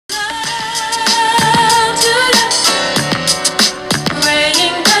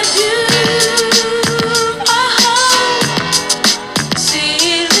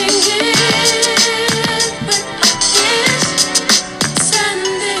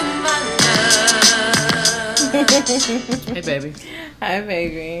Hey, baby. Hi,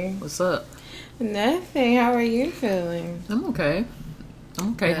 baby. What's up? Nothing. How are you feeling? I'm okay.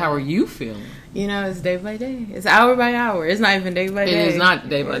 How are you feeling? You know, it's day by day. It's hour by hour. It's not even day by day. It is not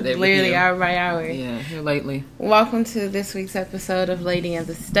day by day. It's literally hour by hour. Yeah, here lately. Welcome to this week's episode of Lady and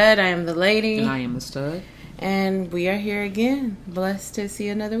the Stud. I am the lady. And I am the stud. And we are here again. Blessed to see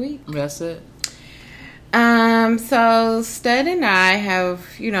another week. That's it. So Stud and I have,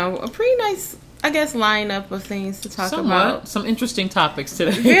 a pretty nice, I guess, lineup of things to talk about. Some interesting topics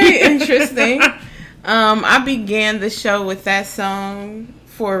today. Very interesting. I began the show with that song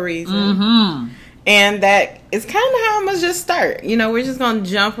for a reason. Mm-hmm. And that is kind of how I'm going to just start. We're just going to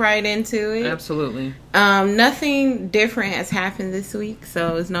jump right into it. Absolutely. Nothing different has happened this week,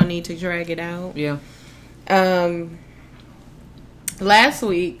 so there's no need to drag it out. Yeah. Last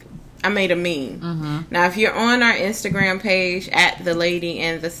week, I made a meme. Mm-hmm. Now, if you're on our Instagram page, at The Lady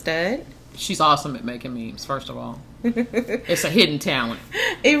and the Stud. She's awesome at making memes, first of all. It's a hidden talent.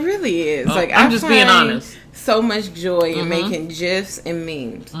 It really is. I'm just being honest. So much joy in making GIFs and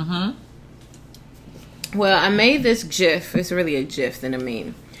memes. Mm-hmm. Well, I made this GIF. It's really a GIF than a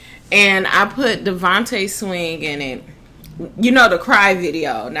meme. And I put Devontae Swing in it. The Cry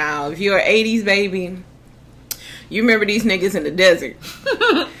video. Now, if you're an 80s baby, you remember these niggas in the desert.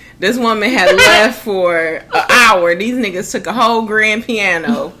 This woman had left for an hour. These niggas took a whole grand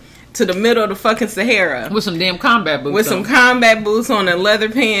piano to the middle of the fucking Sahara. With some damn combat boots some combat boots on and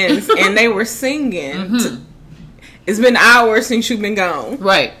leather pants. And they were singing. Mm-hmm. It's been hours since you've been gone.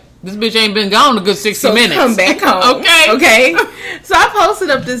 Right. This bitch ain't been gone a good 60 minutes. Come back home. Okay. So I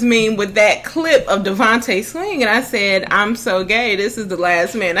posted up this meme with that clip of Devontae Swing. And I said, I'm so gay. This is the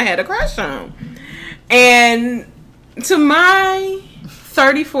last man I had a crush on. And to my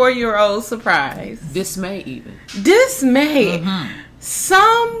 34-year-old surprise. Dismay even. Mm-hmm.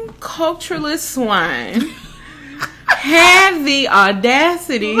 Some culturalist swine had the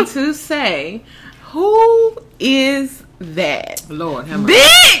audacity to say, who is that? Lord, have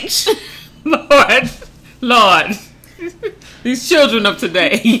mercy. Bitch! Lord. These children of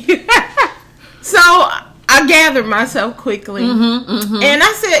today. So I gathered myself quickly. And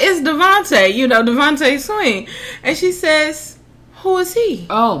I said, it's Devontae, Devontae Swing. And she says, who is he?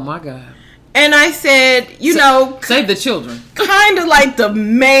 Oh, my God. And I said, save the children. Kind of like the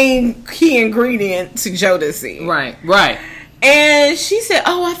main key ingredient to Jodeci. Right. And she said,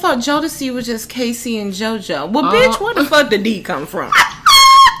 oh, I thought Jodeci was just Casey and JoJo. Well, bitch, where the fuck did D come from?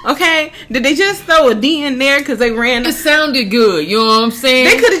 Okay? Did they just throw a D in there because they ran? It sounded good. You know what I'm saying?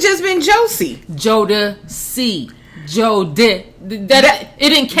 They could have just been Josie. Jodeci. Jodeci. It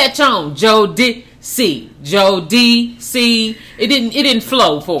didn't catch on. Jodeci. Jodeci. It didn't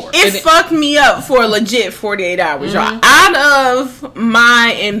flow for her. It fucked me up for a legit 48 hours, y'all. Out of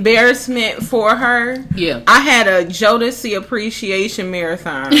my embarrassment for her, yeah, I had a Jodeci appreciation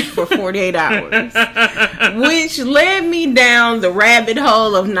marathon for 48 hours, which led me down the rabbit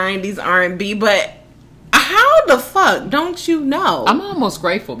hole of 90s R&B. But how the fuck don't you know? I'm almost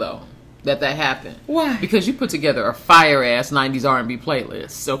grateful though that happened. Why? Because you put together a fire ass 90s R&B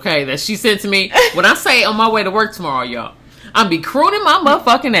playlist, okay, that she sent to me. When I say on my way to work tomorrow, y'all, I'm be crooning my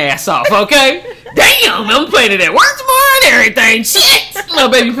motherfucking ass off, okay? Damn, I'm playing it at work tomorrow and everything. Shit! My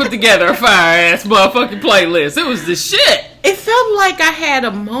baby put together a fire ass motherfucking playlist. It was the shit. It felt like I had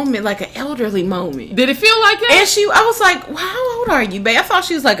a moment, like an elderly moment. Did it feel like that? And I was like, well, how old are you, babe? I thought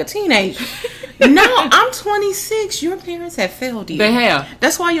she was like a teenager. No, I'm 26. Your parents have failed you. They have.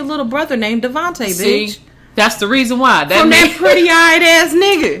 That's why your little brother named Devontae, bitch. See, that's the reason why. From that pretty-eyed ass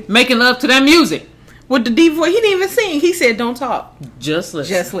nigga. Making love to that music. With the deep voice. He didn't even sing. He said, don't talk. Just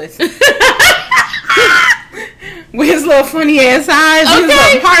listen. Just listen. With his little funny ass eyes,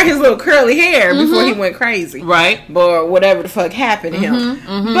 his little curly hair before he went crazy. Right. Or whatever the fuck happened to him.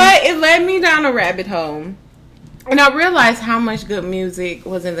 But it led me down a rabbit hole. And I realized how much good music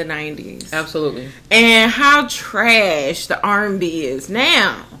was in the 90s. Absolutely. And how trash the R&B is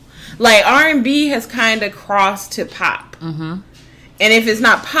now. Like, R&B has kind of crossed to pop. And if it's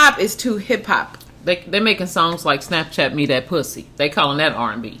not pop, it's too hip-hop. They making songs like Snapchat Me That Pussy. They calling that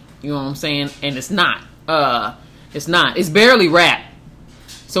R&B. You know what I'm saying? And it's not. It's not. It's barely rap.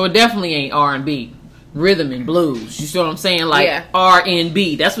 So it definitely ain't R&B. Rhythm and blues. You see what I'm saying? Like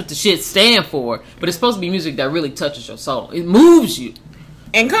R&B. That's what the shit stand for. But it's supposed to be music that really touches your soul. It moves you.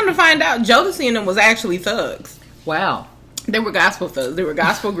 And come to find out, Jodeci and them was actually thugs. Wow. They were gospel thugs. They were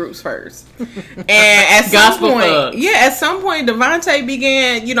gospel groups first. And at some point, at some point, Devontae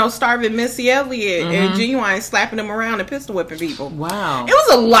began, starving Missy Elliott and Genuine, slapping them around and pistol whipping people. Wow. It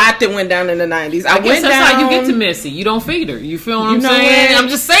was a lot that went down in the 90s. I guess that's how you get to Missy. You don't feed her. You feel what I'm saying? I'm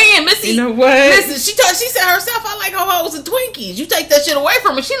just saying, Missy, You know what? Listen, she said herself, I like ho-hos and Twinkies. You take that shit away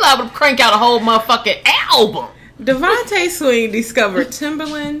from her, she liable to crank out a whole motherfucking album. Devontae Swing discovered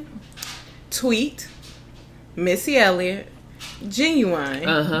Timbaland, Tweet, Missy Elliott,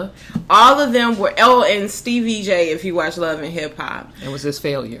 Genuine. All of them were and Stevie J. If you watch Love and Hip Hop, It was his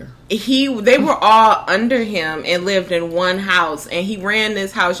failure. they were all under him and lived in one house, and he ran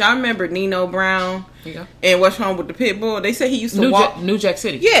this house. Y'all remember Nino Brown? Yeah. And What's Wrong with the Pit Bull? They said he used to walk. New Jack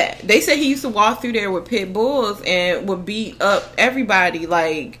City. Yeah, they said he used to walk through there with pit bulls and would beat up everybody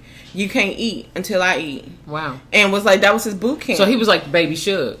like, you can't eat until I eat. Wow. And was like, that was his boot camp. So he was like the Baby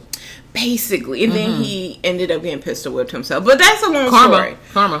Suge. Basically. And then he ended up getting pistol whipped himself. But that's a long story.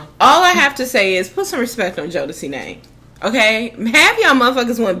 Karma. All I have to say is put some respect on Jodeci name. Okay? Half y'all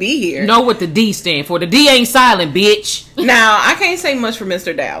motherfuckers want to be here. Know what the D stand for. The D ain't silent, bitch. Now, I can't say much for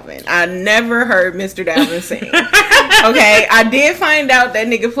Mr. Dalvin. I never heard Mr. Dalvin sing. Okay? I did find out that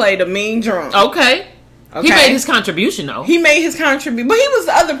nigga played a mean drum. Okay. He made his contribution, though. He made his contribution. But he was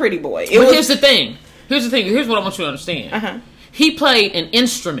the other pretty boy. Here's the thing. Here's what I want you to understand. Uh-huh. He played an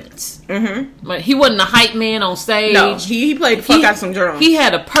instrument. But he wasn't a hype man on stage. No, he played the fuck out some drums. He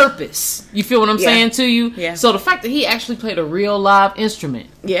had a purpose. You feel what I'm saying to you? Yeah. So the fact that he actually played a real live instrument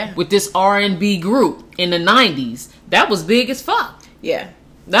with this R&B group in the 90s, that was big as fuck. Yeah.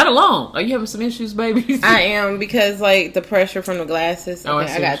 That alone. Are you having some issues, baby? I am, because like the pressure from the glasses. Oh,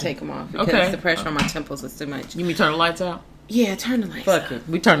 I gotta take them off because the pressure on my temples is too much. You mean turn the lights out? Yeah, turn the lights Fuck out. it.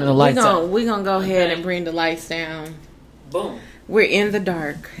 We turning the lights out. We're gonna go ahead and bring the lights down. Boom. We're in the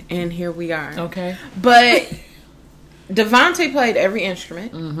dark, and here we are. Okay. But Devontae played every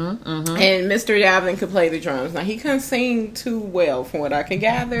instrument, and Mr. Dalvin could play the drums. Now, he couldn't sing too well, from what I can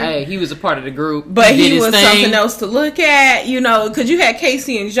gather. Hey, he was a part of the group. But he was something else to look at, you know, because you had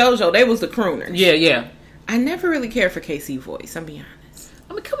Casey and JoJo. They was the crooners. Yeah. I never really cared for Casey's voice, I'll be honest.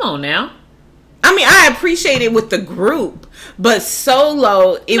 I mean, come on now. I mean, I appreciate it with the group, but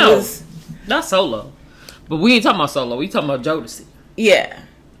solo, it was... Not solo. But we ain't talking about solo. We talking about Jodeci. Yeah.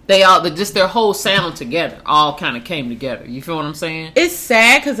 They all, just their whole sound together, all kind of came together. You feel what I'm saying? It's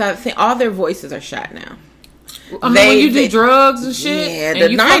sad because I think all their voices are shot now. I mean, when you do drugs and shit, yeah, and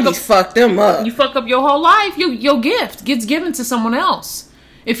the 90s fucked them up. You fuck up your whole life. Your gift gets given to someone else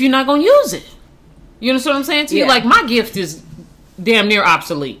if you're not gonna use it. You understand what I'm saying to you? Like, my gift is damn near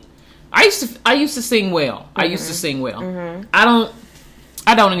obsolete. I used to sing well. I used to sing well.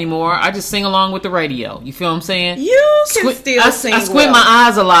 I don't anymore. I just sing along with the radio. You feel what I'm saying? You can still sing. I squint my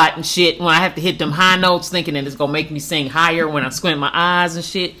eyes a lot and shit when I have to hit them high notes, thinking that it's gonna make me sing higher when I squint my eyes and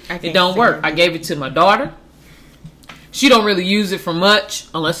shit. It don't work. I gave it to my daughter. She don't really use it for much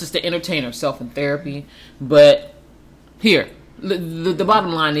unless it's to entertain herself in therapy. But here, the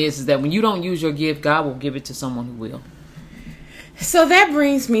bottom line is that when you don't use your gift, God will give it to someone who will. So that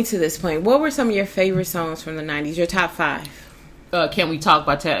brings me to this point. What were some of your favorite songs from the 90s? Your top 5? Can We Talk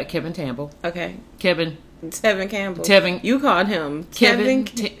by Kevin Campbell. Okay. Tevin Campbell. You called him Kevin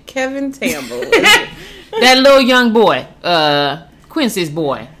Campbell. That little young boy. Quincy's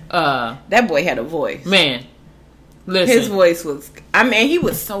boy. That boy had a voice. Man. Listen. His voice was... I mean, he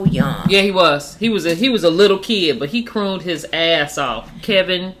was so young. Yeah, he was. He was a little kid, but he crooned his ass off.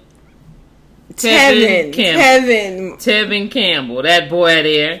 Tevin Campbell. That boy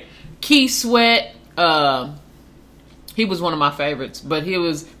there. Keith Sweat. He was one of my favorites, but he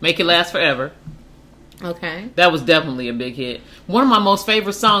was Make It Last Forever. Okay. That was definitely a big hit. One of my most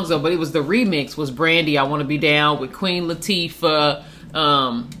favorite songs, though, but it was the remix, was Brandy, I Want to Be Down, with Queen Latifah.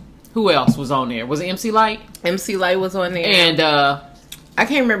 Who else was on there? Was it MC Lyte? MC Lyte was on there. And I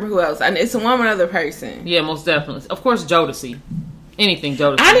can't remember who else. It's one other person. Yeah, most definitely. Of course, Jodeci. Anything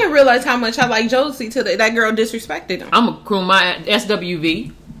Jodeci. I didn't realize how much I like Jodeci till that girl disrespected him. I'm a crew my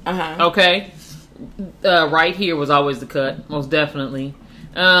SWV. Okay. Right Here was always the cut, most definitely.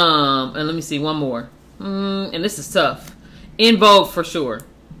 And let me see one more. And this is tough. In Vogue for sure.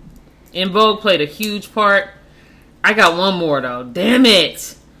 In Vogue played a huge part. I got one more though. Damn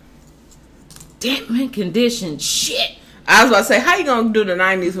it. Condition. Shit. I was about to say, how you gonna do the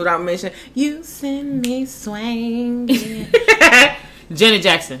 90s without mentioning You Send Me Swinging? Janet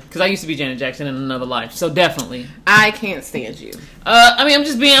Jackson, because I used to be Janet Jackson in another life, so definitely. I can't stand you. I mean, I'm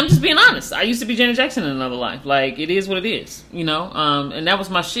just being honest. I used to be Janet Jackson in another life. Like, it is what it is, you know. And that was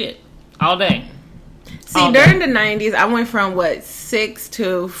my shit all day. See, during the 90s, I went from 6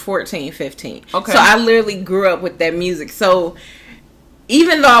 to 14, 15. Okay. So I literally grew up with that music. So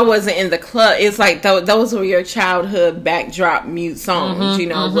even though I wasn't in the club, it's like those were your childhood backdrop mute songs.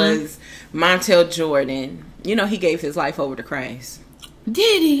 Was Montel Jordan. You know, he gave his life over to Christ.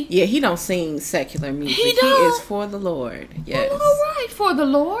 Did he? Yeah, he don't sing secular music. He He don't? is for the Lord. Yes. Well, all right, for the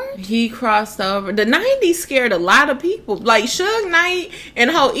Lord. He crossed over. The 90s scared a lot of people. Like Suge Knight and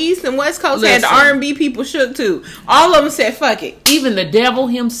the whole East and West Coast had the Listen. R&B people shook too. All of them said, fuck it. Even the devil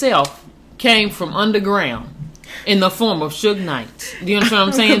himself came from underground in the form of Suge Knight. Do you understand what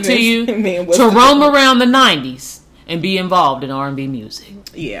I'm saying to you? Man, what's To the roam difference? around the 90s and be involved in R&B music.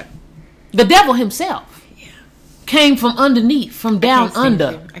 Yeah. The devil himself came from underneath, from down Can't stand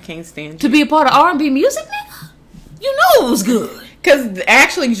under, you. I can't stand to you. be a part of R&B music, nigga. You know it was good. Because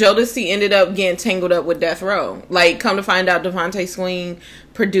actually, Jodeci ended up getting tangled up with Death Row. Like, come to find out, Devontae Swing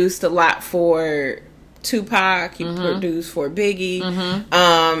produced a lot for Tupac. He produced for Biggie.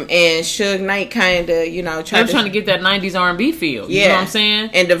 And Suge Knight kind of, you know, They tried were trying to get that 90s R&B feel. You know what I'm saying?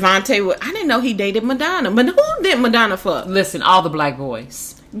 And Devontae, I didn't know he dated Madonna. But who did Madonna fuck? Listen, all the black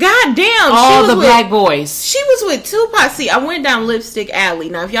boys. God damn. All she was the with, black boys. She was with Tupac. See, I went down Lipstick Alley.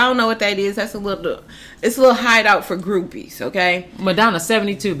 Now, if y'all don't know what that is, that's it's a little hideout for groupies, okay? Madonna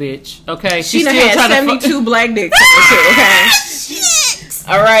 72, bitch. Okay, She done still had trying to 72 black dicks on her shit, okay? Shit.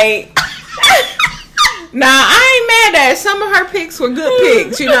 All right. Now, I ain't mad at it. Some of her pics were good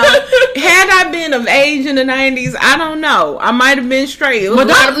pics, you know. Had I been of age in the 90s, I don't know. I might have been straight. It was a lot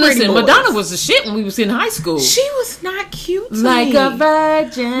Madonna, of pretty listen, boys. Madonna was the shit when we was in high school. She was not cute to like me. a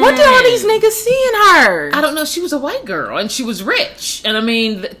virgin. What did all these niggas see in her? I don't know. She was a white girl and she was rich. And I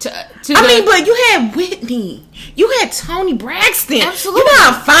mean, but you had Whitney. You had Tony Braxton. Absolutely. You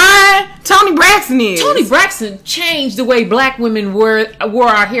know how fine Tony Braxton is. Tony Braxton changed the way black women wore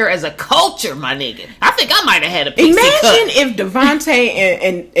our hair as a culture, my nigga. I think I might have had a pixie Imagine cut. if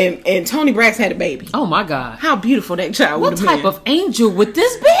Devontae and Tony Braxton had a baby. Oh my God. How beautiful that child would What have type been. of angel would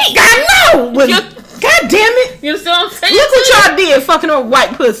this be? I know. God damn it. You understand what I'm saying? Look what y'all did fucking up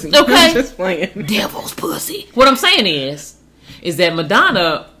white pussy. Okay. I'm just playing. Devil's pussy. What I'm saying is that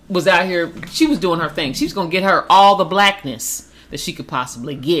Madonna was out here. She was doing her thing. She was gonna get her all the blackness that she could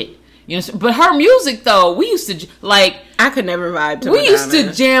possibly get. You know, but her music though, we used to like. I could never vibe to We Madonna. used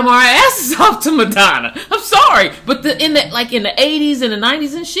to jam our asses off to Madonna. I'm sorry, but in the 80s and the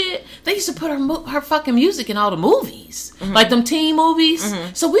 90s and shit, they used to put her fucking music in all the movies, like them teen movies.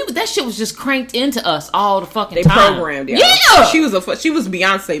 So that shit was just cranked into us all the fucking They time. programmed it. Yeah, She was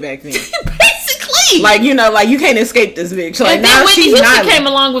Beyonce back then. basically. Like, you know, like you can't escape this bitch. Like And now then Whitney she's Houston not. came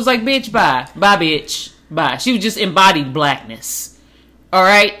along, was like, bitch, bye, bitch, bye. She was just embodied blackness, all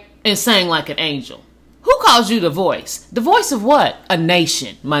right, and sang like an angel. Who calls you the voice? The voice of what? A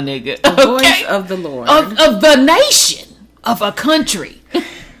nation, my nigga. The voice of the Lord. Of the nation. Of a country.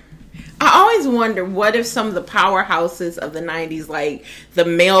 I always wonder, what if some of the powerhouses of the 90s, like the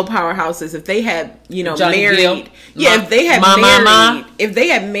male powerhouses, if they had, you know, Johnny married, Gill. if they had if they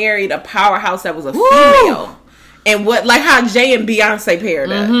had married a powerhouse that was a female, and what, like how Jay and Beyonce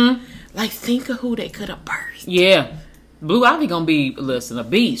paired up, like think of who they could have birthed. Yeah. Blue Ivy gonna be, listen, a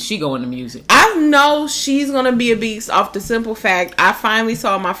beast. She go into music. I know she's gonna be a beast off the simple fact I finally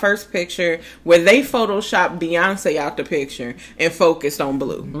saw my first picture where they photoshopped Beyonce out the picture and focused on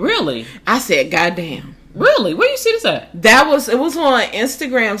Blue. Really? I said, goddamn. Really? Where you see this at? It was on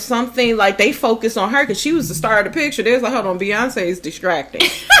Instagram, something like they focused on her because she was the star of the picture. They was like, hold on, Beyonce is distracting.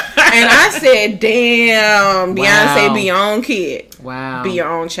 And I said, damn, Beyonce, Wow. be your own kid. Wow. Be your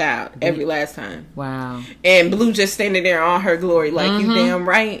own child every last time. Wow. And Blue just standing there on her glory like, you damn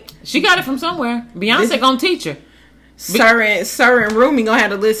right. She got it from somewhere. Beyonce gonna teach her. Sir and Rumi gonna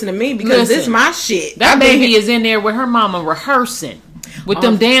have to listen to me because this Listen, my shit. That I've been baby here- is in there with her mama rehearsing. With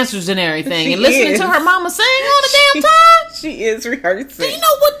them dancers and everything. She And listening is. to her mama sing all the damn time. She is rehearsing. Do you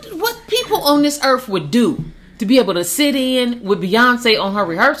know what people on this earth would do to be able to sit in with Beyonce on her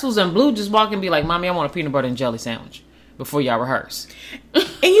rehearsals and Blue just walk and be like, Mommy, I want a peanut butter and jelly sandwich before y'all rehearse. And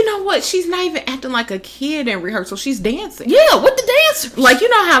you know what? She's not even acting like a kid in rehearsal. She's dancing. Yeah, with the dancers. Like, you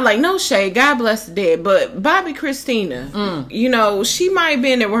know how, like, no shade, God bless the dead, but Bobby Christina, you know, she might have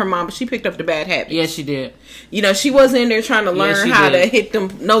been there with her mom, but she picked up the bad habits. Yeah, she did. You know, she wasn't in there trying to learn she how did. to hit them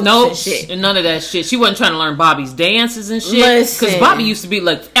notes Nope, and shit. and none of that shit. She wasn't trying to learn Bobby's dances and shit. Listen. Because Bobby used to be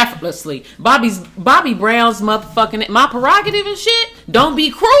like effortlessly. Bobby Brown's motherfucking My Prerogative and shit. Don't be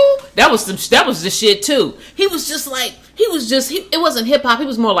cruel. That was the shit too. He was just like it wasn't hip hop. He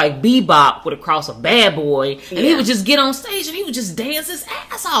was more like bebop with a cross of bad boy, and he Yeah. would just get on stage and he would just dance his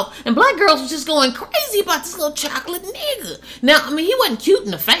ass off. And black girls was just going crazy about this little chocolate nigga. Now, I mean, he wasn't cute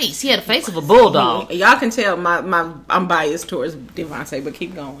in the face. He had the face of a bulldog. Y'all can tell I'm biased towards Devontae, but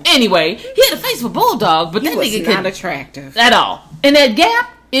keep going. Anyway, he had the face of a bulldog, but He that was nigga not could attractive. at all. And that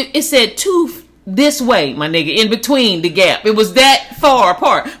gap, it said this way, my nigga, in between the gap. It was that far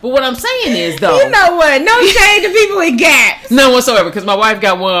apart. But what I'm saying is, though, you know what? No shade to people with gaps. None whatsoever, because my wife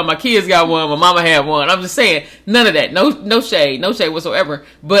got one, my kids got one, my mama had one. I'm just saying, none of that. No shade whatsoever.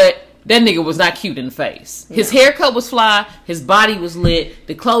 But that nigga was not cute in the face. His haircut was fly, his body was lit,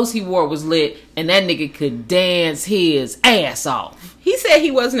 the clothes he wore was lit, and that nigga could dance his ass off. He said he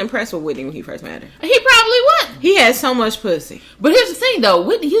wasn't impressed with Whitney when he first met her. He probably wasn't. He had so much pussy. But here's the thing, though.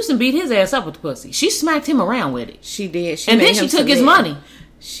 Whitney Houston beat his ass up with the pussy. She smacked him around with it. She did. And then she took his money.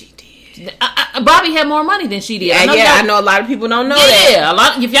 She did. Bobby had more money than she did. I know a lot of people don't know that. Yeah, a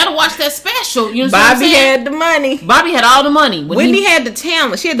lot. If y'all watch that special, you know Bobby had the money. Bobby had all the money. Whitney had the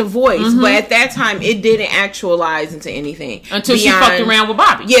talent. She had the voice. But at that time, it didn't actualize into anything. Until she fucked around with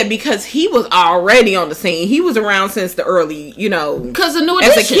Bobby. Yeah, because he was already on the scene. He was around since the early, because of New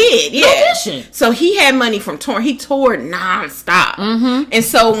Edition. As a kid, yeah. New Edition. So he had money from touring. He toured nonstop. And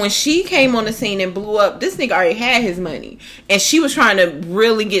so when she came on the scene and blew up, this nigga already had his money. And she was trying to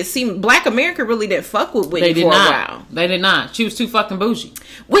really get seen. Black America really didn't fuck with Whitney for a while. They did not. She was too fucking bougie.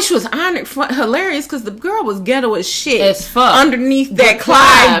 Which was hilarious because the girl was ghetto as shit. As fuck. Underneath that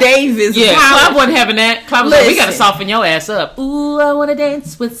Clive Davis. Yeah, Clive wasn't having that. Clive was like, we gotta soften your ass up. Ooh, I wanna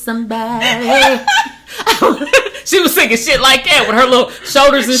dance with somebody. She was singing shit like that with her little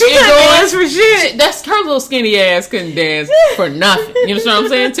shoulders and she shit going. Dance for shit. That's her little skinny ass couldn't dance for nothing. You know what I'm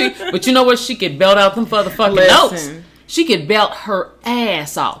saying too? But you know what? She could belt out them motherfucking notes. She could belt her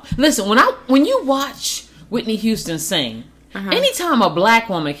ass off. Listen, when you watch Whitney Houston sing, anytime a black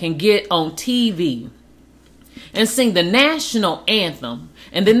woman can get on TV and sing the national anthem,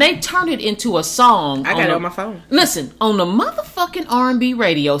 and then they turn it into a song. I got it on my phone. Listen, on the motherfucking R&B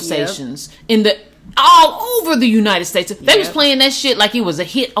radio stations all over the United States, they was playing that shit like it was a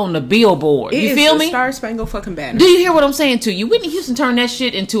hit on the Billboard. You feel me? Star Spangled fucking Banner. Do you hear what I'm saying to you? Whitney Houston turned that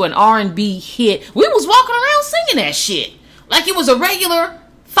shit into an R&B hit. We was walking around singing that shit like it was a regular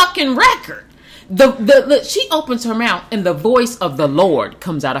fucking record. She opens her mouth and the voice of the Lord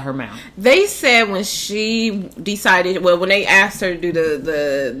comes out of her mouth. They said when she decided, when they asked her to do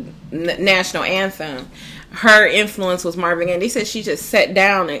the national anthem, her influence was Marvin Gaye. They said she just sat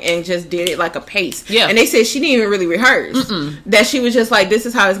down and just did it like a pace. Yeah. And they said she didn't even really rehearse. That she was just like, this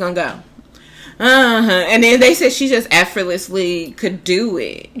is how it's going to go. And then they said she just effortlessly could do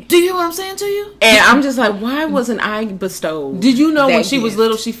it. Do you hear what I'm saying to you? And I'm just like, why wasn't I bestowed? Did you know when she was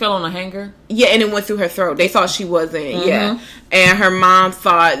little, she fell on a hanger? Yeah, and it went through her throat. They thought she wasn't. Yeah. And her mom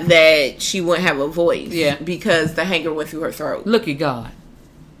thought that she wouldn't have a voice. Yeah. Because the hanger went through her throat. Look at God.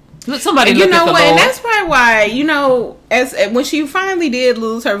 Somebody and look at the Lord. And that's probably why, as when she finally did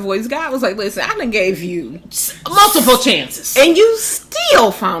lose her voice, God was like, listen, I done gave you multiple chances. And you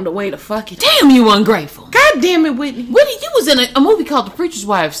still found a way to fuck it. Damn, you ungrateful. God damn it, Whitney. Whitney, you was in a movie called The Preacher's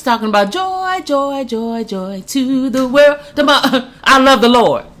Wife, talking about joy, joy, joy, joy to the world. I love the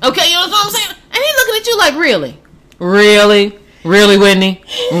Lord. Okay, you know what I'm saying? And he looking at you like, really? Really? Really, Whitney?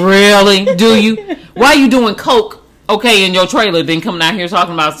 Really? Do you? Why are you doing coke? Okay, in your trailer, then coming out here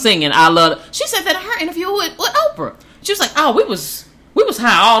talking about singing, I love it. She said that in her interview with Oprah. She was like, oh, we was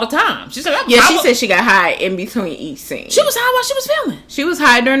high all the time. She said, she said she got high in between each scene. She was high while she was filming. She was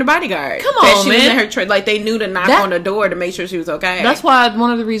high during The Bodyguard. Come on, man. Was in her trailer, like they knew to knock on the door to make sure she was okay. That's why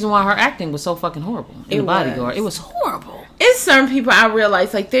one of the reasons why her acting was so fucking horrible in The Bodyguard. It was horrible. It's certain people I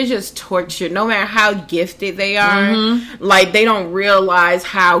realize, like, they're just tortured no matter how gifted they are. Like, they don't realize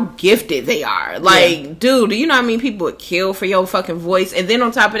how gifted they are. Like, dude, you know what I mean? People would kill for your fucking voice. And then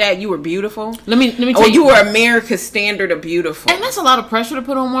on top of that, you were beautiful. Let me tell you. You were America's standard of beautiful. And that's a lot of pressure to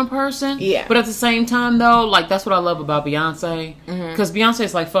put on one person. Yeah. But at the same time, though, like, that's what I love about Beyonce. Because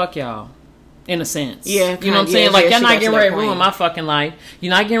Beyonce's like, fuck y'all. In a sense. Yeah. You know what I'm saying? Like, y'all not getting ready to ruin my fucking life. You're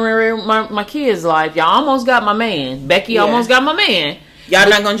not getting ready to ruin my kids' life. Y'all almost got my man. Becky almost got my man. Y'all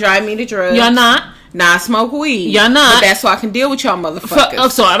not gonna drive me to drugs. Y'all not. Nah, I smoke weed. Y'all not. But that's so I can deal with y'all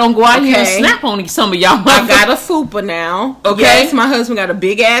motherfuckers. So I don't go out here and snap on some of y'all motherfuckers. I got a fupa now. Okay. Yes, my husband got a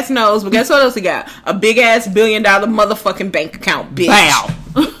big ass nose, but guess what else he got? A big ass $1 billion motherfucking bank account, bitch. Bow.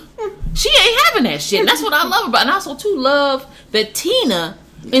 She ain't having that shit. And that's what I love about it. And I also too love that Tina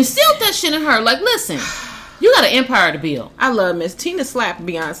instilled that shit in her. Like, listen, you got an empire to build. I love Miss Tina slapped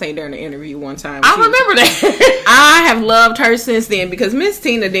Beyonce during the interview one time. I remember that. I have loved her since then because Miss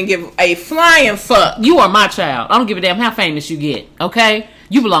Tina didn't give a flying fuck. You are my child. I don't give a damn how famous you get. Okay,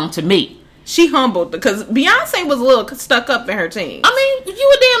 you belong to me. She humbled because Beyonce was a little stuck up in her teens. I mean, you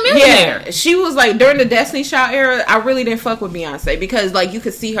a damn there. She was like, during the Destiny Child era, I really didn't fuck with Beyonce because like you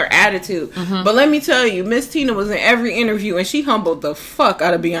could see her attitude. But let me tell you, Miss Tina was in every interview and she humbled the fuck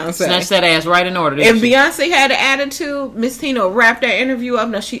out of Beyonce. Snatched that ass right in order. If Beyonce had an attitude, Miss Tina would wrap that interview up.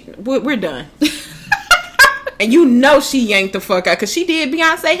 No, we're done. And you know she yanked the fuck out because she did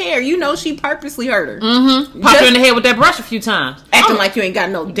Beyonce hair. You know she purposely hurt her. Popped her in the head with that brush a few times. Acting like you ain't got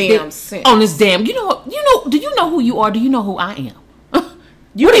no damn sense. On this damn, do you know who you are? Do you know who I am?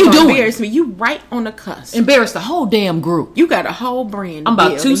 What are you doing? Embarrass me. You right on the cusp. Embarrass the whole damn group. You got a whole brand. I'm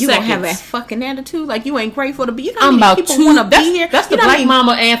about 2 seconds. You gonna have that fucking attitude like you ain't grateful to be. You know I'm about people 2. Want to be here. That's the Black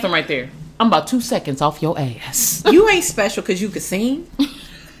Mama anthem right there. I'm about 2 seconds off your ass. You ain't special because you can sing.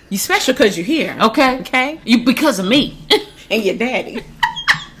 You special because you're here. Okay. You because of me and your daddy.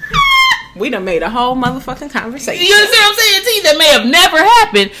 We done made a whole motherfucking conversation. You understand what I'm saying? See, that may have never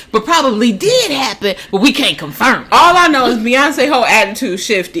happened, but probably did happen, but we can't confirm it. All I know is Beyonce's whole attitude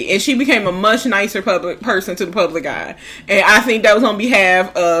shifted, and she became a much nicer public person to the public eye. And I think that was on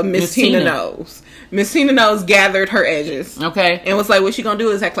behalf of Miss Tina Knowles. Miss Tina Knowles gathered her edges. Okay. And was like, what she gonna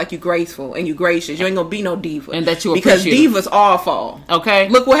do is act like you graceful and you gracious. You ain't gonna be no diva. And that you because divas all fall. Okay.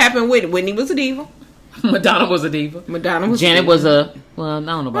 Look what happened with Whitney. Whitney was a diva. Madonna was a diva. Janet was a... Well, I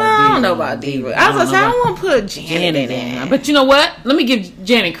don't know about diva. I don't know about diva. I was gonna say, I don't want to put Janet in there. But you know what? Let me give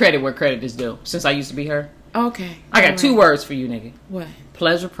Janet credit where credit is due, since I used to be her. Okay. I got 2 words for you, nigga. What?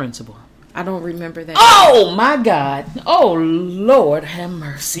 Pleasure principle. I don't remember that. Oh, my God. Oh, Lord have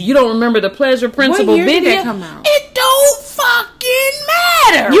mercy. You don't remember the Pleasure Principle video? Did that come out? It don't fucking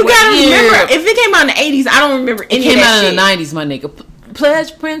matter. You gotta remember. If it came out in the 80s, I don't remember any of that shit. It came out in the 90s, my nigga.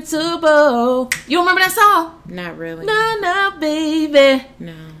 Pleasure Principle. You don't remember that song? Not really. No, baby.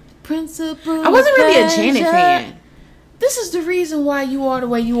 No. Principle. I wasn't really a Janet fan. This is the reason why you are the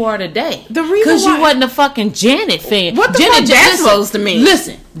way you are today. The reason because you wasn't a fucking Janet fan. What the fuck that's supposed to mean?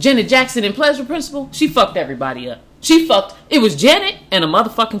 Listen, Janet Jackson in Pleasure Principle, she fucked everybody up. It was Janet and a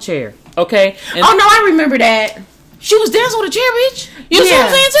motherfucking chair. Okay? And oh no, I remember that. She was dancing with a chair, bitch. You know what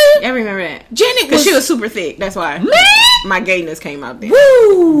I'm saying too? I remember that. Janet because she was super thick. That's why. Man, my gayness came out there.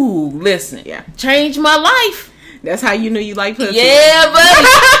 Woo! Listen, changed my life. That's how you knew you liked pussy. Yeah,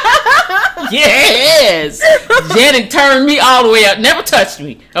 buddy. Yes. Janet turned me all the way up. Never touched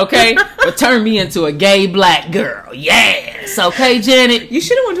me, okay? But turned me into a gay black girl. Yes. Okay, Janet. You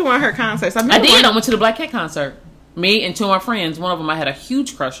should have went to one of her concerts. I did. I went to the Black Cat concert. Me and 2 of my friends. One of them I had a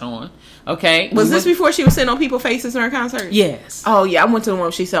huge crush on. Okay. Was this before she was sitting on people's faces in her concert? Yes. Oh, yeah. I went to the one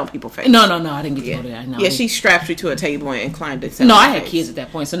where she sat on people's faces. No. I didn't get to go to that. No, she strapped you to a table and climbed it. No, I had kids at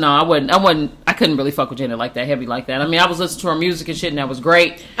that point. So, no, I couldn't really fuck with Janet like that, heavy like that. I mean, I was listening to her music and shit, and that was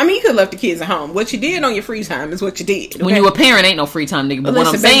great. I mean, you could have left the kids at home. What you did on your free time is what you did. Okay? When you a parent, ain't no free time, nigga. But what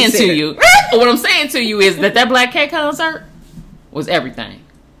I'm saying to you is that Black Cat concert was everything.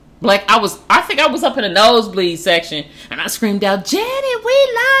 I think I was up in the nosebleed section, and I screamed out, "Janet, we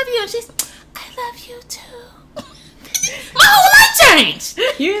love you!" And she's, "I love you too." My whole life changed.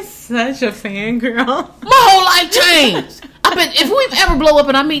 You're such a fangirl. My whole life changed. I bet if we ever blow up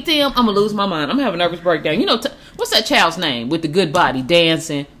and I meet them, I'm gonna lose my mind. I'm gonna have a nervous breakdown. You know, what's that child's name with the good body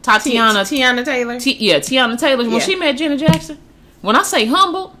dancing? Tiana Taylor. Tiana Taylor. When she met Janet Jackson, when I say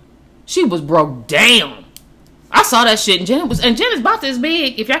humbled, she was broke down. I saw that shit, and Janet's about this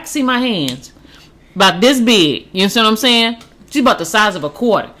big. If y'all can see my hands, about this big. You understand what I'm saying? She's about the size of a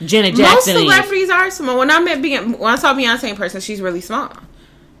quarter. Janet Jackson. Most celebrities are small. When I saw Beyonce in person, she's really small.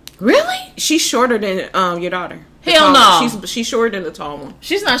 Really? She's shorter than your daughter. Hell no. She's shorter than the tall one.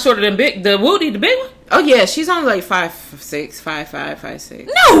 She's not shorter than the Woody, the big one. Oh yeah, she's only like 5'6", 5'5", 5'6".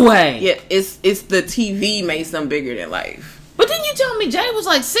 No way. Yeah, it's the TV makes them bigger than life. But didn't you tell me Jay was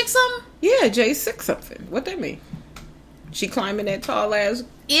like 6 something? Yeah, Jay's 6 something. What that mean? She climbing that tall ass.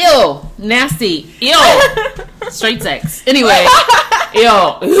 Ew, nasty. Ew, straight sex. Anyway,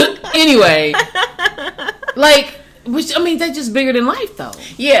 ew. Anyway, like, which I mean, they just bigger than life though.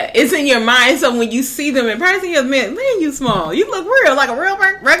 Yeah, it's in your mind. So when you see them in person, you're man, you small. You look real, like a real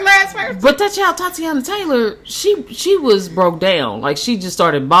regular ass person. But that child, Tatiana Taylor, she was broke down. Like she just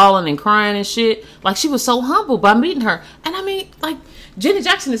started bawling and crying and shit. Like she was so humbled by meeting her. And I mean, like Janet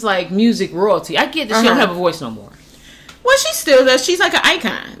Jackson is like music royalty. I get that she don't have a voice no more. Well, she still does. She's like an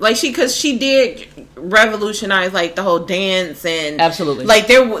icon. Like because she did revolutionize like the whole dance and absolutely. Like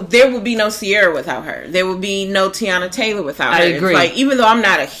there would be no Ciara without her. There would be no Tiana Taylor without her. I agree. It's like even though I'm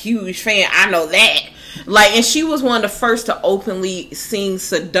not a huge fan, I know that. Like, and she was one of the first to openly sing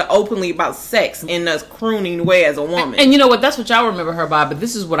openly about sex in a crooning way as a woman. And you know what? That's what y'all remember her by. But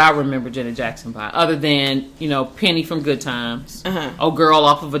this is what I remember Janet Jackson by. Other than Penny from Good Times. Oh, girl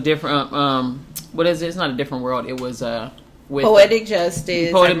off of a different. What is it? It's not a different world. It was with Poetic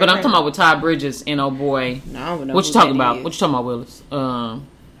Justice. But I'm talking about with Todd Bridges and oh boy. No, I don't know what you talking about? What you talking about, Willis?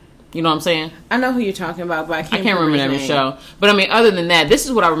 You know what I'm saying? I know who you're talking about, but I can't remember every show. But I mean, other than that, this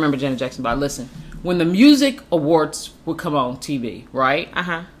is what I remember Janet Jackson by. Listen, when the music awards would come on TV, right?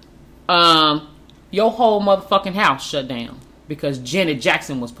 Your whole motherfucking house shut down because Janet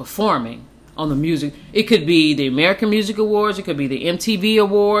Jackson was performing on the music. It could be the American Music Awards. It could be the MTV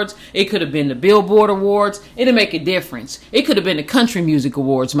Awards. It could have been the Billboard Awards. It didn't make a difference. It could have been the Country Music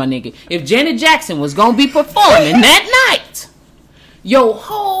Awards, my nigga. If Janet Jackson was going to be performing that night, your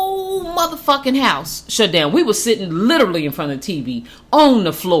whole motherfucking house shut down. We were sitting literally in front of the TV on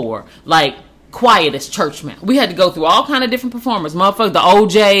the floor, like quiet as church mouse. We had to go through all kind of different performers. Motherfuckers, the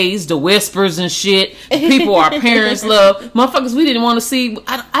OJs, the Whispers and shit. People our parents love. Motherfuckers we didn't want to see.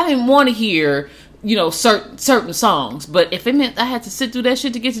 I didn't want to hear, you know, certain songs. But if it meant I had to sit through that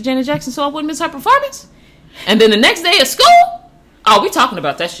shit to get to Janet Jackson so I wouldn't miss her performance. And then the next day at school, oh, we talking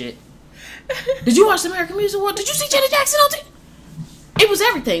about that shit. Did you watch the American Music Award? Did you see Janet Jackson on TV? It was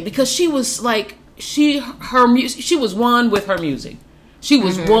everything because she was like, she was one with her music. She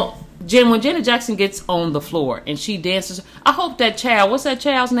was one. When Janet Jackson gets on the floor and she dances, I hope that child, what's that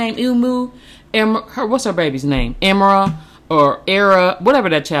child's name? Ilmu? What's her baby's name? Emra or Era, whatever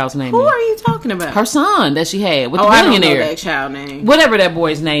that child's name is. Who are you talking about? Her son that she had with the billionaire. billionaire. I don't know that child name. Whatever that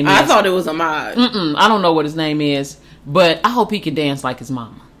boy's name is. I thought it was Ahmad. I don't know what his name is, but I hope he can dance like his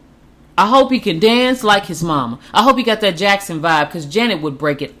mama. I hope he can dance like his mama. I hope he got that Jackson vibe because Janet would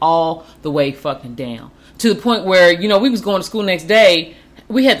break it all the way fucking down. To the point where, you know, we was going to school next day.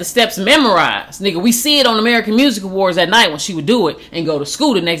 We had the steps memorized. Nigga, we see it on American Music Awards at night when she would do it and go to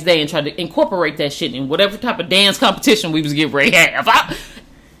school the next day and try to incorporate that shit in whatever type of dance competition we was getting ready to have.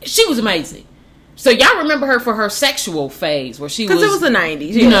 She was amazing. So y'all remember her for her sexual phase where she was... Because it was the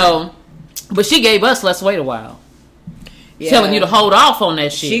 90s. You know, but she gave us Let's Wait a While. Yeah. Telling you to hold off on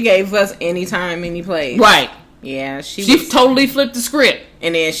that shit. She gave us Anytime, Any Place. Right. Yeah, she totally flipped the script.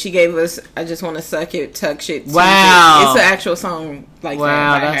 And then she gave us I Just Want to Suck It, Tuck Shit. Wow. It's an actual song like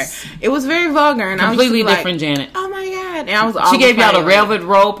that by her. It was very vulgar. And completely I was different like, Janet. Oh my God. And I was she gave y'all the Velvet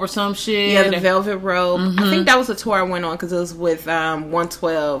Rope or some shit. Yeah, the Velvet Rope. I think that was a tour I went on because it was with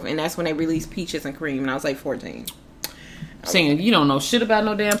 112. And that's when they released Peaches and Cream. And I was like 14. Singing, you don't know shit about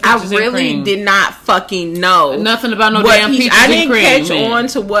no damn Peaches I and Cream. I really did not fucking know nothing about no damn Peaches and Cream. I didn't catch on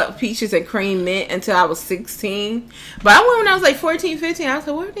to what Peaches and Cream meant until I was 16. But I went when I was like 14, 15. I was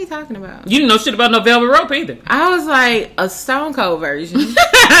like, what are they talking about? You didn't know shit about no Velvet Rope either. I was like a Stone Cold version.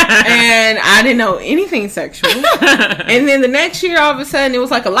 And I didn't know anything sexual. And then the next year, all of a sudden, it was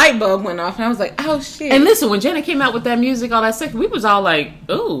like a light bulb went off. And I was like, oh shit. And listen, when Janet came out with that music, all that sex, we was all like,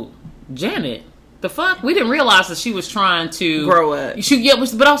 ooh, Janet. The fuck? We didn't realize that she was trying to grow up.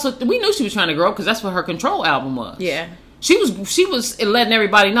 But also we knew she was trying to grow up because that's what her Control album was. Yeah, she was letting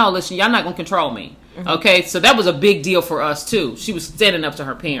everybody know. Listen, y'all not gonna control me. Okay, so that was a big deal for us too. She was standing up to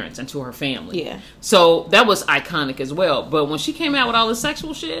her parents and to her family. Yeah, so that was iconic as well. But when she came out with all this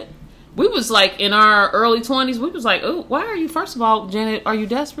sexual shit, we was like in our early 20s. We was like, oh, why are you? First of all, Janet, are you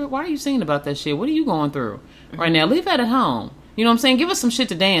desperate? Why are you singing about that shit? What are you going through right now? Leave that at home. You know what I'm saying? Give us some shit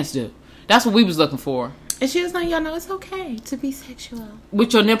to dance to. That's what we was looking for. And she was like, y'all know it's okay to be sexual.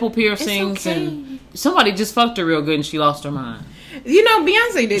 With your nipple piercings. Okay. And somebody just fucked her real good and she lost her mind. You know,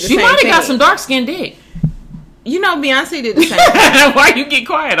 Beyonce did the same thing. She might have got some dark skinned dick. You know, Beyonce did the same thing. Why you get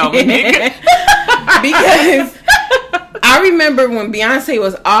quiet on me, nigga? Because I remember when Beyonce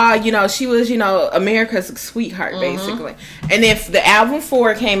was she was, America's sweetheart, basically. And if the album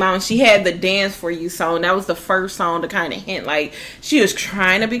 4 came out and she had the Dance For You song, that was the first song to kind of hint like she was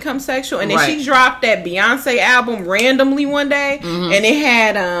trying to become sexual. And then she dropped that Beyonce album randomly one day and it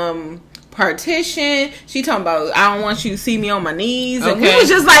had Partition. She talking about I don't want you to see me on my knees. And we was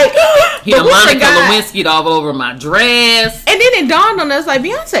just like he done Monica Lewinsky all over my dress. And then it dawned on us like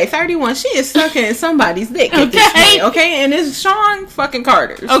Beyonce 31, she is sucking somebody's dick at this point, okay? And it's Sean fucking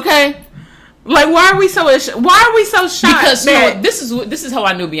Carter's. Okay. Like why are we so shocked? Because this is how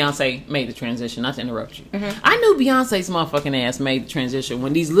I knew Beyonce made the transition. Not to interrupt you. I knew Beyonce's motherfucking ass made the transition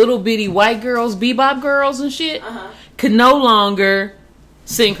when these little bitty white girls, bebop girls and shit, could no longer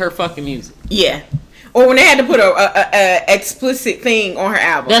sing her fucking music. Yeah. Or when they had to put a explicit thing on her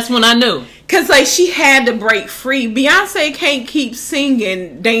album. That's when I knew. Because, like, she had to break free. Beyonce can't keep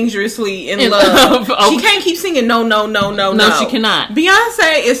singing Dangerously in Love. She can't keep singing No, she cannot.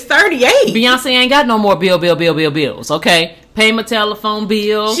 Beyonce is 38. Beyonce ain't got no more bills, okay? pay my telephone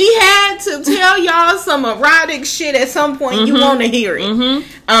bill. She had to tell y'all some erotic shit at some point. You want to hear it.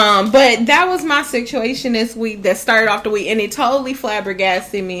 But that was my situation this week that started off the week, and it totally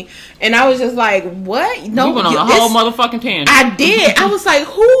flabbergasted me. And I was just like, what? No, you went on a whole motherfucking tangent. I did. I was like,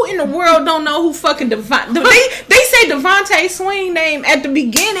 who in the world don't know who fucking Devontae? They say Devontae Swing name at the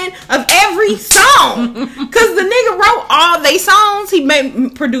beginning of every song. Because the nigga wrote all they songs. He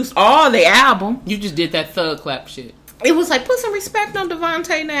produced all the album. You just did that thug clap shit. It was like, put some respect on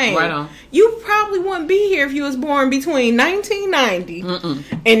Devontae name. Right on. You probably wouldn't be here if you was born between 1990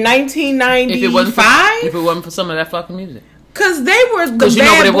 and 1995. If it wasn't for some of that fucking music. Because they were the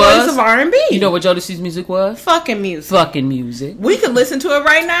bad boys of R&B. You know what Jodeci's music was? Fucking music. Fucking music. We could listen to it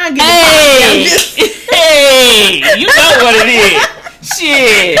right now and get Hey, you know what it is.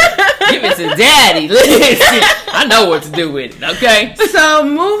 Shit. Give it to daddy. Listen. I know what to do with it, okay? So,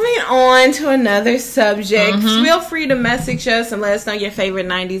 moving on to another subject. Feel free to message us and let us know your favorite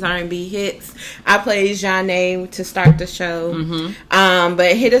 90s R&B hits. I played Jeanne to start the show.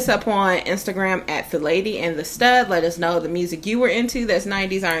 But hit us up on Instagram at The Lady and The Stud. Let us know the music you were into that's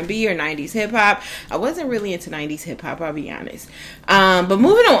 90s R&B or 90s hip-hop. I wasn't really into 90s hip-hop, I'll be honest. But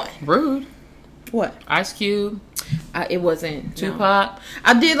moving on. Rude. What? Ice Cube. It wasn't Tupac. No.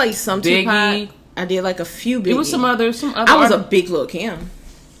 I did like some Biggie. Tupac. I did like a few Biggie. It was some other. I was a big Lil' Kim.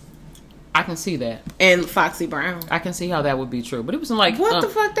 I can see that. And Foxy Brown. I can see how that would be true, but it wasn't like what the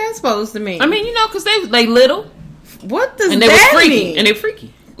fuck that's supposed to mean. I mean, you know, because they little. What does and they that were freaky mean? and they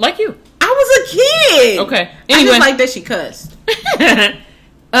freaky like you. I was a kid. Okay. Anyway. I just like that she cussed.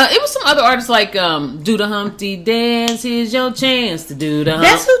 It was some other artists like Do the Humpty Dance, here's your chance to do the hump.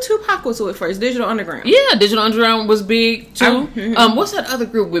 That's who Tupac was with first, Digital Underground. Yeah, Digital Underground was big too. What's that other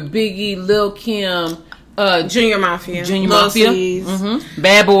group with Biggie, Lil' Kim, Junior Mafia.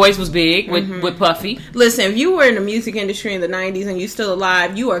 Bad Boys was big with Puffy. Listen, if you were in the music industry in the 90s and you're still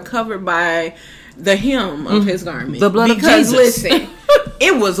alive, you are covered by the hem of his garment. The blood of Jesus. Because listen,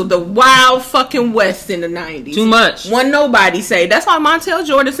 it was the wild fucking West in the 90s. Too much. Wasn't nobody say. That's why Montel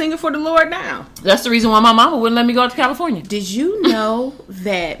Jordan singing for the Lord now. That's the reason why my mama wouldn't let me go to California. Did you know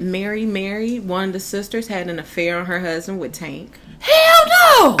that Mary, one of the sisters, had an affair on her husband with Tank? Hell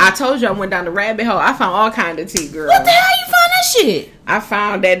no! I told you I went down the rabbit hole. I found all kind of tea, girl. What the hell you find that shit? I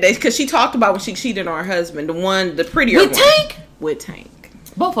found that because she talked about when she cheated on her husband, the prettier one. With Tank? With Tank.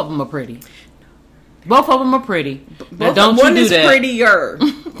 Both of them are pretty. Both of them are pretty. Now, don't you do that. One is prettier.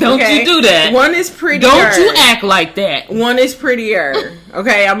 Don't you do that. One is prettier. Don't you act like that. One is prettier.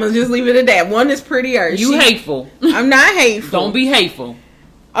 Okay, I'm going to just leave it at that. One is prettier. You hateful. I'm not hateful. Don't be hateful.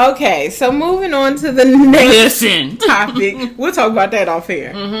 Okay, so moving on to the next topic. We'll talk about that off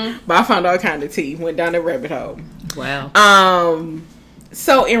air. But I found all kind of tea. Went down the rabbit hole. Wow.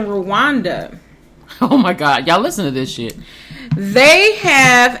 So in Rwanda. Oh my God. Y'all listen to this shit. They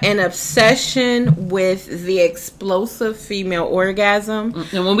have an obsession with the explosive female orgasm.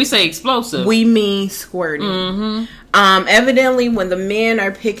 And when we say explosive, we mean squirting. Evidently, when the men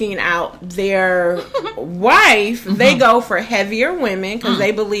are picking out their wife, they go for heavier women because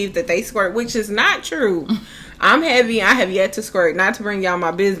they believe that they squirt, which is not true. I'm heavy. I have yet to squirt. Not to bring y'all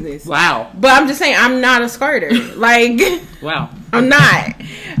my business. Wow. But I'm just saying, I'm not a squirter. Like, wow. I'm not.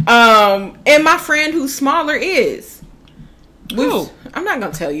 And my friend who's smaller is. Who? I'm not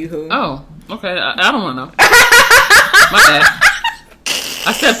gonna tell you who. Oh, okay. I don't want to know. My bad.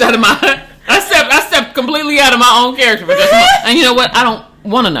 I stepped out of my. I stepped completely out of my own character for just a moment. And you know what? I don't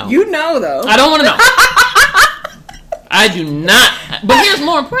want to know. You know, though. I don't want to know. I do not. But here's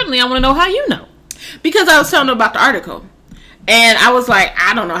more importantly, I want to know how you know. Because I was telling them about the article. And I was like,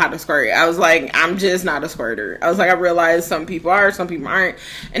 I don't know how to squirt. I was like, I'm just not a squirter. I was like, I realize some people are, some people aren't.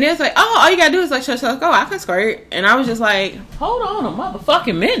 And it's like, oh, all you gotta do is like, shut yourself, go, I can squirt. And I was just like, hold on a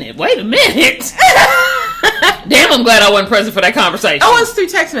motherfucking minute. Wait a minute. Damn, I'm glad I wasn't present for that conversation. Oh, it's through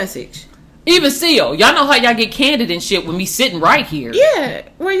text message. Even still, y'all know how y'all get candid and shit with me sitting right here. Yeah,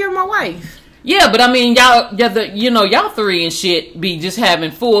 well, you're my wife. Yeah, but I mean, y'all three and shit be just having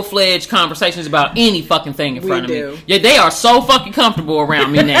full-fledged conversations about any fucking thing in front of me. Yeah, they are so fucking comfortable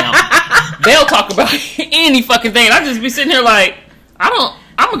around me now. They'll talk about any fucking thing. I just be sitting here like, I'm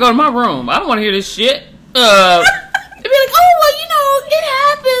gonna go to my room. I don't want to hear this shit. They'd be like, oh, well, you know, it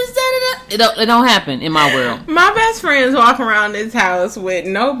happens. It don't happen in my world. My best friends walk around this house with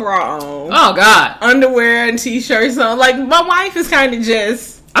no bra on. Oh, God. Underwear and t-shirts on. Like, my wife is kind of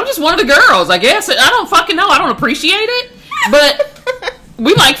just... I'm just one of the girls, I guess. I don't fucking know. I don't appreciate it. But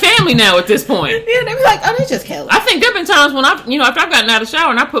We like family now at this point. Yeah, they be like, oh, that's just Kelly. I think there have been times when after I've gotten out of the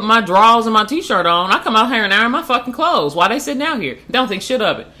shower and I put my drawers and my t-shirt on, I come out here and iron my fucking clothes while they sitting out here. They don't think shit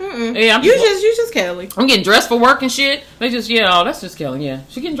of it. Yeah, you just Kelly. I'm getting dressed for work and shit. They just, that's just Kelly. Yeah,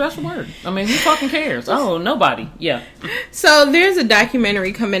 she getting dressed for work. I mean, who fucking cares? Oh, nobody. Yeah. So there's a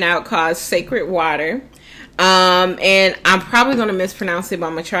documentary coming out called Sacred Water. And I'm probably going to mispronounce it, but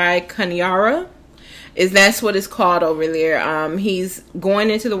I'm going to try Kaniara. That's what it's called over there. He's going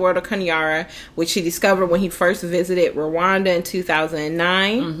into the world of Kaniara, which he discovered when he first visited Rwanda in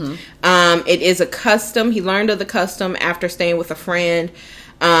 2009. It is a custom. He learned of the custom after staying with a friend.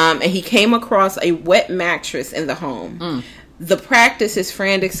 And he came across a wet mattress in the home. The practice, his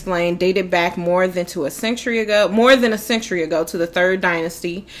friend explained, dated back more than a century ago to the Third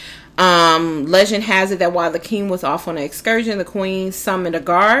Dynasty. Legend has it that while the king was off on an excursion, the queen summoned a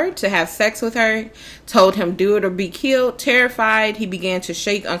guard to have sex with her, told him do it or be killed. Terrified, he began to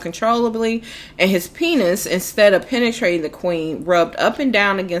shake uncontrollably, and his penis, instead of penetrating the queen, rubbed up and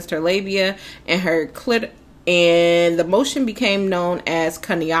down against her labia and her clit, and the motion became known as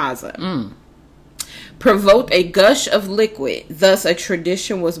Kanyaza. Provoked a gush of liquid, thus a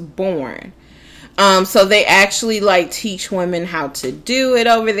tradition was born. So they actually teach women how to do it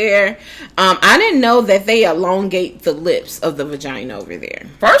over there. I didn't know that they elongate the lips of the vagina over there.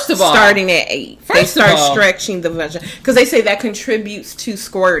 First of all, starting at 8, they start stretching the vagina because they say that contributes to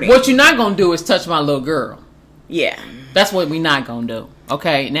squirting. What you're not gonna do is touch my little girl. Yeah, that's what we not gonna do.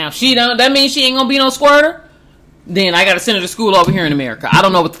 Okay, now she don't. That means she ain't gonna be no squirter. Then I gotta send her to school over here in America. I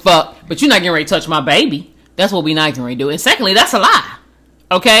don't know what the fuck, but you're not getting ready to touch my baby. That's what we not getting ready to do. And secondly, that's a lie.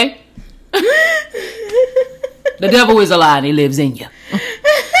 Okay. The devil is a lie and he lives in you.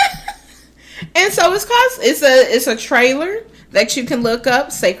 And so it's a trailer that you can look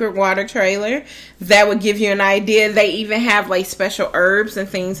up, Sacred Water trailer, that would give you an idea. They even have special herbs and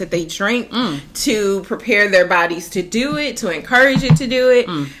things that they drink to prepare their bodies to do it, to encourage it to do it.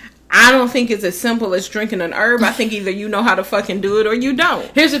 I don't think it's as simple as drinking an herb. I think either you know how to fucking do it or you don't.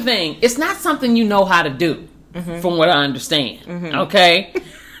 Here's the thing. It's not something you know how to do, from what I understand. Okay?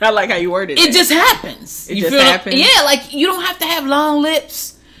 I like how you worded it. It just happens. It just happens? Yeah, you don't have to have long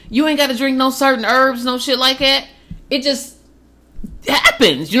lips. You ain't got to drink no certain herbs, no shit like that. It just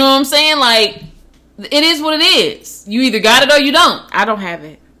happens. You know what I'm saying? It is what it is. You either got it or you don't. I don't have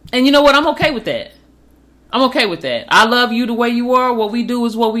it. And you know what? I'm okay with that. I'm okay with that. I love you the way you are. What we do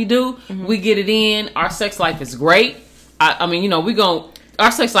is what we do. We get it in. Our sex life is great. I mean,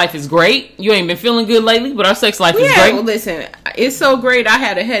 our sex life is great. You ain't been feeling good lately, but our sex life is great. Well, listen, it's so great I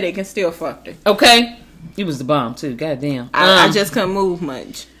had a headache and still fucked her. Okay. He was the bomb, too. Goddamn. I just couldn't move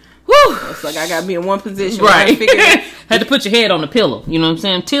much. Whew. It's I got to be in one position. Right. Had to put your head on the pillow. You know what I'm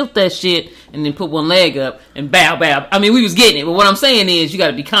saying? Tilt that shit and then put one leg up and bow. I mean, we was getting it. But what I'm saying is you got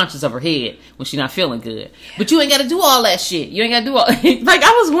to be conscious of her head when she's not feeling good. But you ain't got to do all that shit. You ain't got to do all...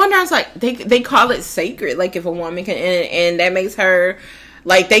 I was wondering, I was like, they call it sacred. If a woman can... And that makes her...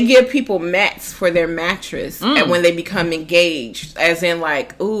 they give people mats for their mattress and when they become engaged, as in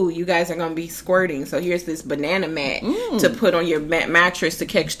ooh, you guys are going to be squirting. So here's this banana mat to put on your mattress to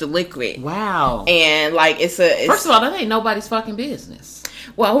catch the liquid. Wow. And it's first of all, that ain't nobody's fucking business.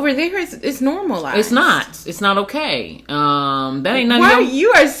 Well, over there it's normalized. It's not. It's not okay. That ain't nothing. Wow,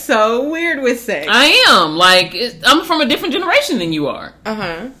 you are so weird with sex. I am. I'm from a different generation than you are.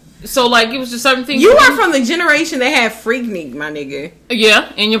 So, it was just certain things. You are from the generation that had Freaknik, my nigga.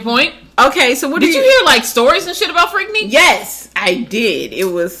 Yeah, and your point? Okay, so what did you hear, stories and shit about Freaknik? Yes, I did.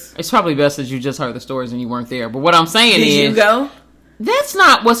 It's probably best that you just heard the stories and you weren't there. But what I'm saying is... Did you go? That's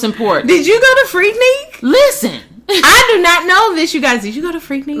not what's important. Did you go to Freaknik? Listen. I do not know this, you guys. Did you go to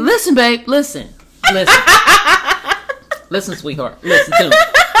Freaknik? Listen, babe. Listen. Listen, sweetheart. Listen to me.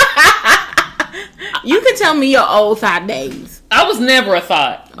 You can tell me your old thought days. I was never a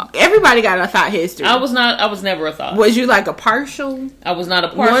thought. Everybody got a thought history. I was never a thought. Was you a partial? I was not a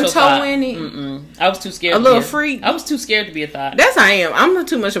partial one toe thought. in it? I was too scared. A little freak. I was too scared to be a thought. That's how I am. I'm not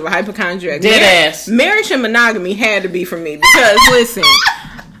too much of a hypochondriac. Dead ass. Marriage and monogamy had to be for me because listen,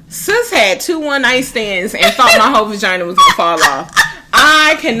 sis had 2 one-night stands and thought my whole vagina was gonna fall off.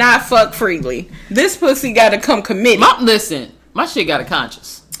 I cannot fuck freely. This pussy got to come committed. My shit got a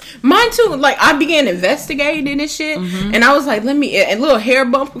conscience. Mine too. I began investigating this shit, and I was like, "Let me." And little hair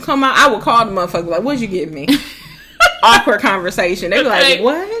bump would come out. I would call the motherfucker "What'd you give me?" Awkward conversation. They be like,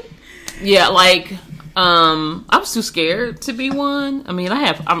 "What?" Yeah, I was too scared to be one. I mean, I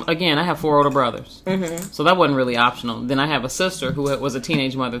have 4 older brothers, so that wasn't really optional. Then I have a sister who was a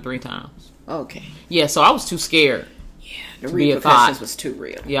teenage mother 3 times. Okay. Yeah, so I was too scared. Yeah, The be a repercussions thought. was too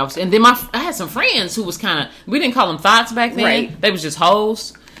real. Yeah, and then I had some friends who was kind of, we didn't call them thoughts back then. Right. They was just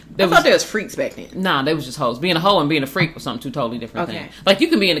hoes. I thought they was freaks back then. Nah, they was just hoes. Being a hoe and being a freak was something two totally different Okay. things. Like, you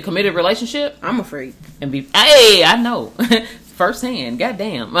can be in a committed relationship I'm a freak. and be, hey, I know. Firsthand,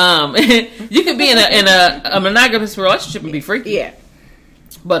 goddamn. You can be in a monogamous relationship and be freaky. Yeah.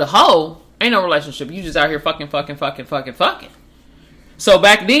 But a hoe ain't no relationship. You just out here fucking. So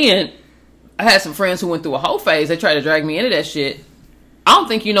back then, I had some friends who went through a hoe phase. They tried to drag me into that shit. I don't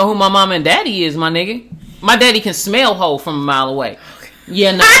think you know who my mama and daddy is, my nigga. My daddy can smell hoe from a mile away.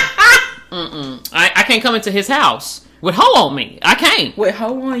 Yeah, no. I can't come into his house with hoe on me. I can't. With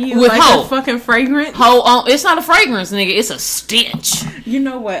hoe on you? With like hoe. a fucking fragrance? Hoe on. It's not a fragrance, nigga. It's a stench. You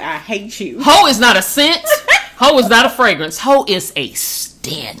know what? I hate you. Hoe is not a scent. Hoe is not a fragrance. Hoe is a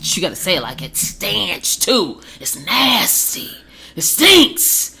stench. You gotta say it like it. Stench, too. It's nasty. It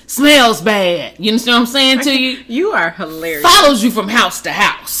stinks. Smells bad. You understand what I'm saying to you? You are hilarious. Follows you from house to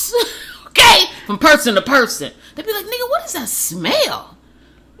house. Okay? From person to person. They be like, nigga, what is that smell?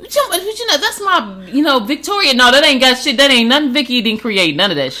 But you know, that's my, Victoria. No, that ain't got shit. That ain't nothing. Vicky didn't create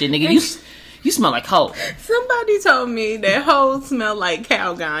none of that shit, nigga. You smell like hoe. Somebody told me that hoes smell like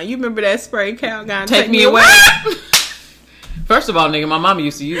Calgon. You remember that spray Calgon? Take me away. First of all, nigga, my mama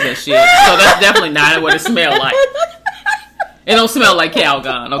used to use that shit. So that's definitely not what it smelled like. It don't smell like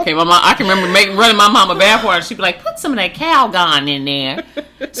Calgon, okay? My mom, I can remember running my mama bathwater, and she'd be like, put some of that Calgon in there.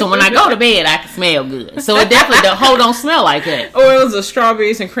 So when I go to bed, I can smell good. So it definitely, the hoe don't smell like that. Or it was a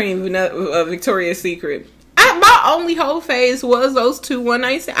strawberries and cream Victoria's Secret. My only whole phase was those 2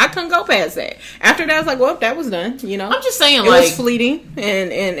 one-night stands. I couldn't go past that. After that, I was like, well, that was done, I'm just saying, it was fleeting,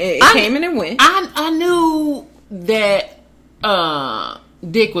 and it came and it went. I knew that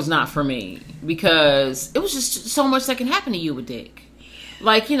dick was not for me because it was just so much that can happen to you with dick.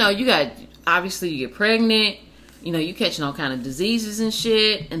 Like, you get pregnant, you catching all kind of diseases and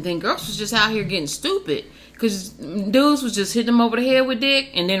shit, and then girls was just out here getting stupid because dudes was just hitting them over the head with dick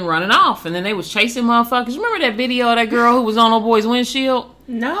and then running off, and then they was chasing motherfuckers. You remember that video of that girl who was on old boy's windshield?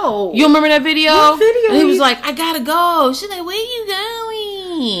 No. You remember that video? What video? And he was like, I gotta go. She's like, where you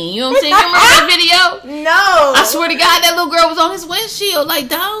going? You know what I'm saying? You remember that video? No. I swear to God, that little girl was on his windshield. Like,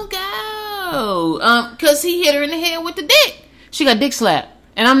 don't go. Cause he hit her in the head with the dick. She got dick slapped.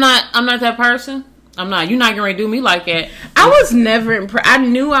 And I'm not that person. I'm not. You're not gonna do me like that. I was never impressed. I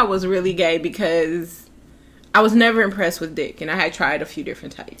knew I was really gay because I was never impressed with dick, and I had tried a few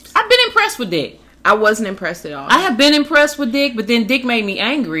different types. I've been impressed with dick. I wasn't impressed at all. I have been impressed with dick, but then dick made me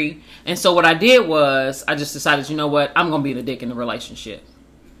angry. And so what I did was, I just decided, you know what? I'm going to be the dick in the relationship.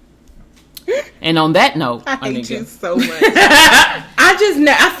 And on that note, I hate you so much.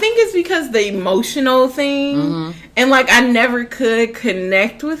 I think it's because the emotional thing, and like I never could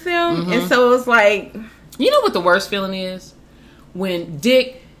connect with them, and so it was like, you know what the worst feeling is? When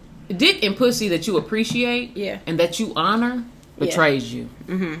dick and pussy that you appreciate, and that you honor, betrays you.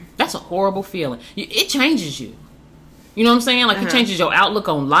 That's a horrible feeling. It changes you. You know what I'm saying? Like, it changes your outlook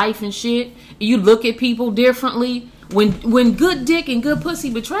on life and shit. You look at people differently. When good dick and good pussy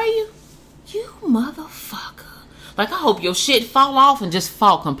betray you, you motherfucker. Like, I hope your shit fall off and just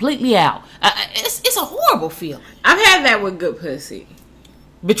fall completely out. It's a horrible feeling. I've had that with good pussy.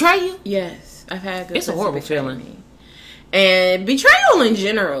 Betray you? Yes, I've had good pussy. It's a horrible betray feeling. me. And betrayal in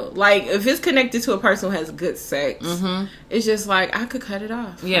general, like if it's connected to a person who has good sex, it's just like I could cut it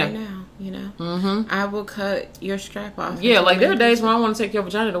off right now. I will cut your strap off. Yeah, like there are days when I want to take your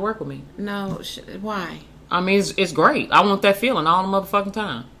vagina to work with me. No, why? I mean, it's great. I want that feeling all the motherfucking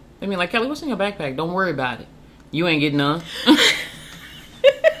time. I mean, like, Kelly, what's in your backpack? Don't worry about it. You ain't getting none.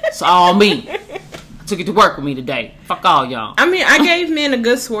 It's all me. Took it to work with me today. Fuck all y'all. I mean, I gave men a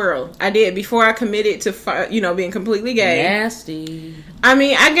good swirl. I did before I committed to, being completely gay. Nasty. I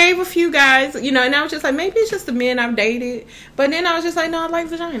mean, I gave a few guys, and I was just like, maybe it's just the men I've dated. But then I was just like, no, I like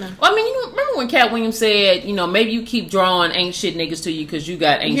vagina. Well, I mean, remember when Cat Williams said, maybe you keep drawing ain't shit niggas to you because you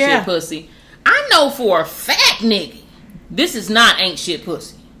got ain't shit pussy. I know for a fact, nigga, this is not ain't shit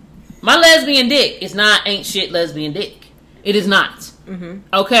pussy. My lesbian dick is not ain't shit lesbian dick. It is not.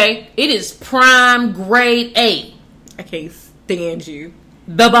 Okay? It is prime grade A. I can't stand you.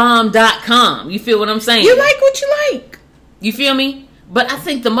 TheBomb.com. You feel what I'm saying? You like what you like. You feel me? But I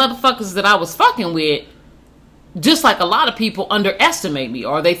think the motherfuckers that I was fucking with, just like a lot of people, underestimate me.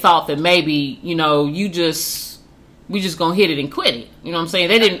 Or they thought that maybe, we just gonna hit it and quit it. You know what I'm saying?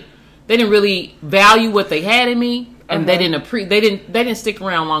 They didn't really value what they had in me. And they didn't stick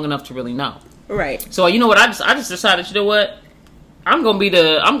around long enough to really know. Right. So you know what? I just decided, you know what? I'm gonna be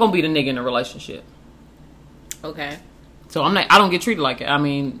the nigga in the relationship. Okay. So I don't get treated like it. I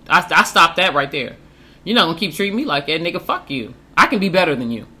mean, I stopped that right there. You're not gonna keep treating me like that, nigga. Fuck you. I can be better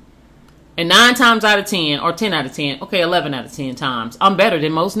than you. And 9 times out of 10, or 10 out of 10, okay, 11 out of 10 times, I'm better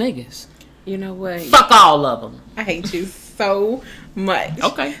than most niggas. You know what? Fuck all of them. I hate you so much.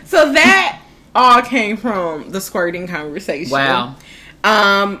 Okay. So that all came from the squirting conversation. Wow.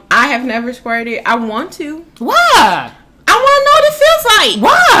 I have never squirted. I want to. Why? I want to know what it feels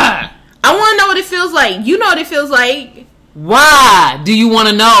like. Why? I want to know what it feels like. You know what it feels like. Why do you want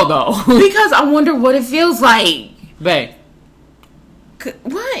to know, though? Because I wonder what it feels like. Babe.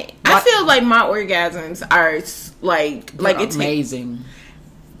 What? I feel like my orgasms are like it's amazing.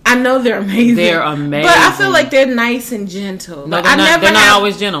 I know they're amazing. They're amazing. But I feel like they're nice and gentle. No, like, they're not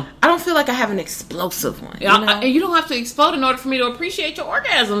always gentle. I don't feel like I have an explosive one. You don't have to explode in order for me to appreciate your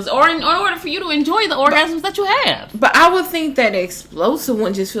orgasms, or in order for you to enjoy the orgasms that you have. But I would think that explosive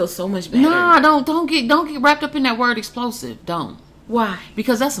one just feels so much better. Nah, don't get wrapped up in that word explosive. Don't. Why?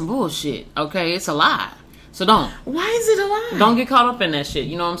 Because that's some bullshit. Okay, it's a lie. So don't. Why is it a lie? Don't get caught up in that shit.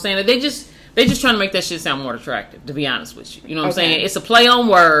 You know what I'm saying? They just trying to make that shit sound more attractive, to be honest with you. You know what I'm saying? It's a play on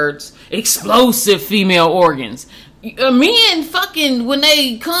words. Explosive female organs. Men fucking, when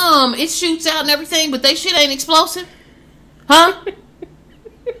they come, it shoots out and everything, but they shit ain't explosive. Huh?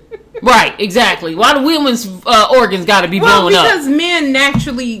 Right, exactly. Why do women's organs gotta be blowing up? Because men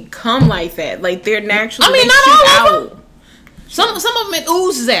naturally come like that. Like, they're naturally, I mean, not all of them. Some of them it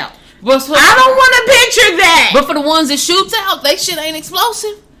oozes out. But I don't want to picture that. But for the ones that shoots out, they shit ain't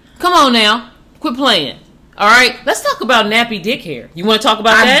explosive. Come on now. Quit playing. All right? Let's talk about nappy dick hair. You want to talk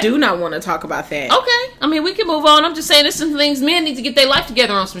about that? I do not want to talk about that. Okay. I mean, we can move on. I'm just saying there's some things men need to get their life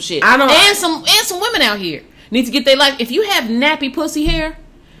together on some shit. And some women out here need to get their life. If you have nappy pussy hair,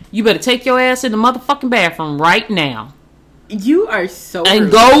 you better take your ass in the motherfucking bathroom right now. You are so and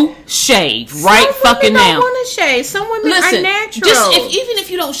rude. Go shave right fucking now. Some women don't want to shave. Some women are natural. Even if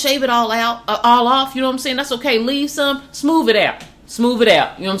you don't shave it all off, you know what I'm saying? That's okay. Leave some. Smooth it out. Smooth it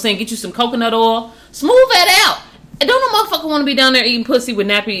out. You know what I'm saying? Get you some coconut oil. Smooth that out. And don't no motherfucker want to be down there eating pussy with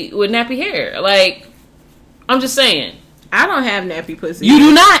nappy hair. Like, I'm just saying. I don't have nappy pussy. You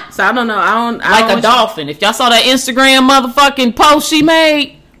do not. So I don't know. I don't a dolphin. If y'all saw that Instagram motherfucking post she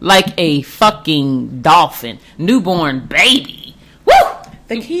made. Like a fucking dolphin. Newborn baby. Woo!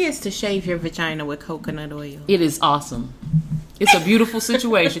 The key is to shave your vagina with coconut oil. It is awesome. It's a beautiful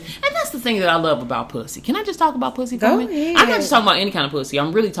situation. And that's the thing that I love about pussy. Can I just talk about pussy for a minute? Ahead. I'm not just talking about any kind of pussy.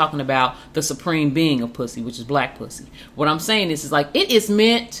 I'm really talking about the supreme being of pussy, which is black pussy. What I'm saying is like, it is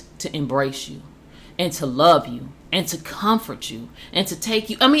meant to embrace you and to love you and to comfort you and to take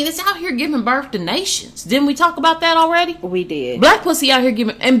you. I mean, it's out here giving birth to nations. Didn't we talk about that already? We did. Black pussy out here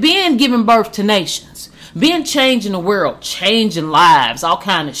giving birth to nations. Being changing the world, changing lives, all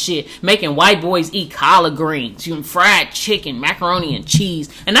kind of shit. Making white boys eat collard greens, fried chicken, macaroni and cheese.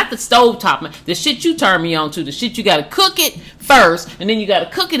 And not the stovetop, man. The shit you turn me on to. The shit you gotta cook it first, and then you gotta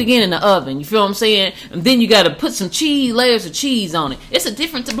cook it again in the oven. You feel what I'm saying? And then you gotta put some layers of cheese on it. It's a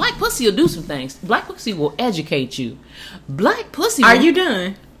different. Black pussy will do some things. Black pussy will educate you. Black pussy. Are you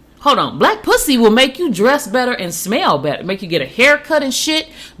done? Hold on. Black pussy will make you dress better and smell better. Make you get a haircut and shit.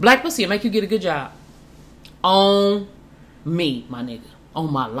 Black pussy will make you get a good job. On me, my nigga.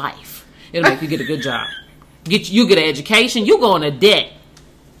 On my life. It'll make you get a good job. You get an education. You go into debt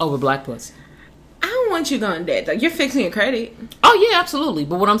over black pussy. I don't want you going debt though. You're fixing your credit. Oh yeah, absolutely.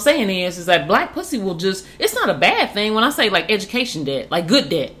 But what I'm saying is that black pussy will just, it's not a bad thing when I say like education debt, like good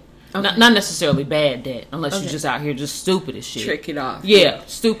debt. Okay. Not necessarily bad debt, unless you're just out here just stupid as shit. Trick it off. Yeah,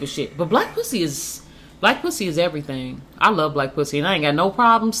 stupid shit. But black pussy is everything. I love black pussy, and I ain't got no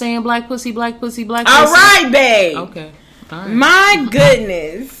problem saying black pussy, black pussy, black pussy. All right, babe. Okay. All right. My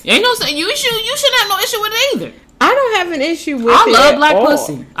goodness. Ain't no you shouldn't have no issue with it either. I don't have an issue with it. I love black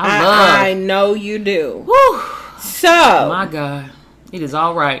pussy. I know you do. Whew. So, my God, it is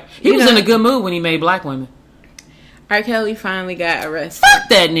all right. He was in a good mood when he made black women. R. Kelly finally got arrested. Fuck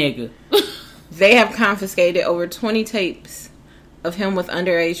that nigga. They have confiscated over 20 tapes of him with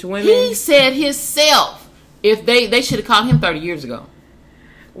underage women. He said himself, if they should have caught him 30 years ago.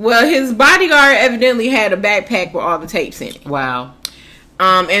 Well, his bodyguard evidently had a backpack with all the tapes in it. Wow.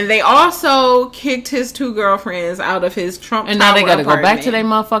 And they also kicked his 2 girlfriends out of his Trump Tower And now they got to go back apartment to their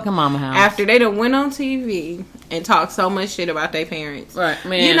motherfucking mama house. after they done went on TV and talked so much shit about their parents. Right,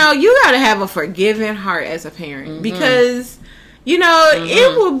 man. You know, you got to have a forgiving heart as a parent because, you know,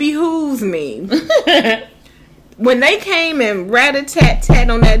 it will behoove me when they came and rat-a-tat-tat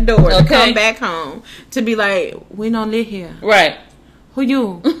on that door to come back home to be like, we don't live here. Right. Who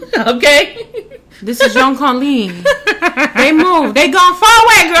you? Okay. This is Jean Colleen. They moved. They gone far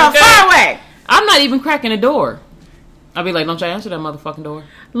away, girl. Okay. Far away. I'm not even cracking the door. I'll be like, don't you answer that motherfucking door.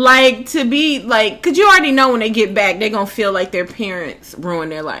 Like, to be, like, because you already know when they get back, they're going to feel like their parents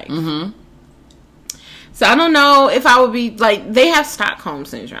ruined their life. Mm-hmm. So I don't know if I would be, like, they have Stockholm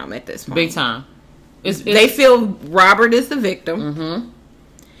Syndrome at this point. Big time. They feel Robert is the victim. Mm-hmm.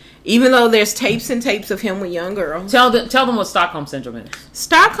 Even though there's tapes and tapes of him with young girls. Tell them what Stockholm Syndrome is.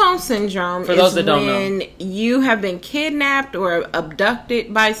 Stockholm Syndrome For those is that don't know. when you have been kidnapped or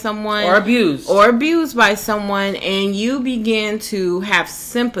abducted by someone. Or abused. Or abused by someone, and you begin to have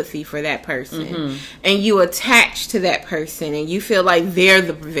sympathy for that person. Mm-hmm. And you attach to that person, and you feel like they're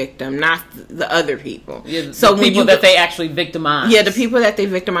the victim, not the other people. Yeah, so the people that they actually victimize. Yeah, the people that they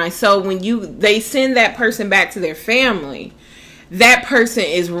victimize. So when they send that person back to their family, that person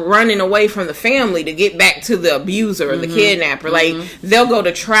is running away from the family to get back to the abuser or the kidnapper. Like, they'll go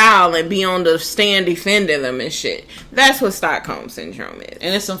to trial and be on the stand defending them and shit. That's what Stockholm Syndrome is.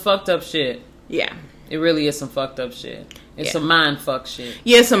 And it's some fucked up shit. Yeah. It really is some fucked up shit. It's some mind fuck shit.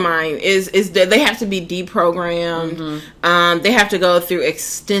 Yeah, it's a mind. They have to be deprogrammed. They have to go through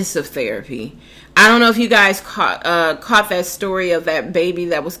extensive therapy. I don't know if you guys caught that story of that baby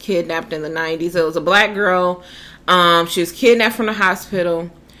that was kidnapped in the 90s. It was a black girl. She was kidnapped from the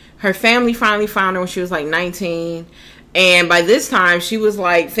hospital. Her family finally found her when she was like 19. And by this time, she was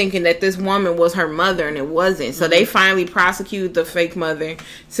like thinking that this woman was her mother, and it wasn't. So they finally prosecuted the fake mother,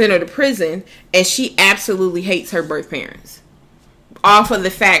 sent her to prison, and she absolutely hates her birth parents. Off of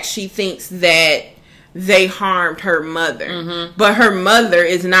the fact she thinks that they harmed her mother. But her mother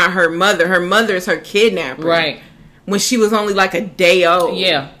is not her mother. Her mother is her kidnapper. Right. When she was only like a day old.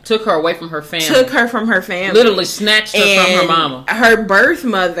 Yeah. Took her away from her family. Literally snatched her from her mama. Her birth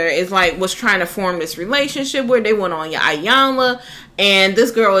mother was trying to form this relationship where they went on Ayanla. And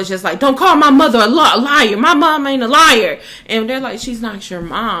this girl is just like, don't call my mother a liar. My mom ain't a liar. And they're like, she's not your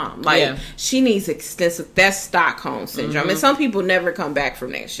mom. Like, she needs extensive. That's Stockholm Syndrome. And some people never come back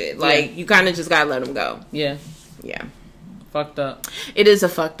from that shit. Like, you kind of just gotta let them go. Yeah. Yeah. Fucked up. It is a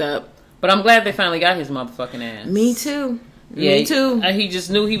fucked up. But I'm glad they finally got his motherfucking ass. Me too. Yeah, Me too. He just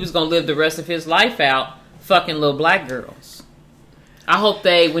knew he was going to live the rest of his life out fucking little black girls. I hope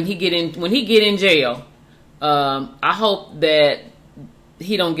when he get in jail, I hope that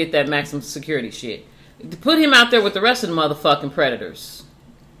he don't get that maximum security shit. Put him out there with the rest of the motherfucking predators.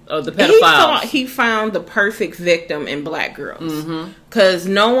 The pedophiles. He thought he found the perfect victim in black girls. Because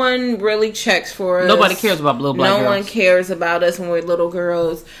no one really checks for us. Nobody cares about little black girls. No one cares about us when we're little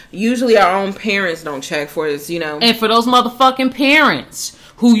girls. Usually our own parents don't check for us, you know. And for those motherfucking parents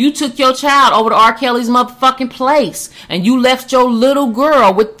who you took your child over to R. Kelly's motherfucking place and you left your little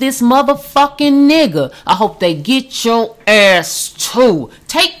girl with this motherfucking nigga, I hope they get your ass too.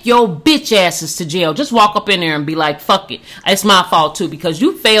 Take your bitch asses to jail. Just walk up in there and be like, fuck it. It's my fault too, because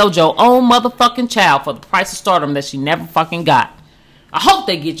you failed your own motherfucking child for the price of stardom that she never fucking got. I hope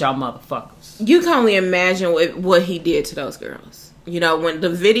they get y'all motherfuckers. You can only imagine what he did to those girls. You know, when the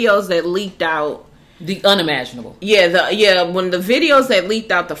videos that leaked out, the unimaginable. When the videos that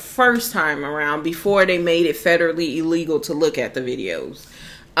leaked out the first time around, before they made it federally illegal to look at the videos,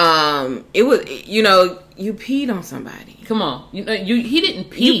 it was, you know, you peed on somebody. Come on, he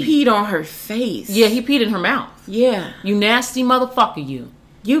didn't pee. You peed on her face. Yeah, he peed in her mouth. Yeah, you nasty motherfucker, you.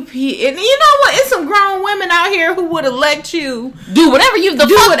 You pee, and you know what? It's some grown women out here who would have let you do whatever you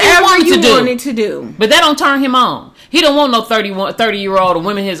wanted to do. But that don't turn him on. He don't want no 30-year-old or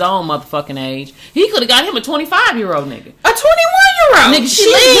women his own motherfucking age. He could have got him a 25-year-old nigga. A 21-year-old. Nigga,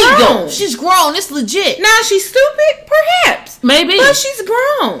 she's grown. She's grown. It's legit. Now she's stupid? Perhaps. Maybe. But she's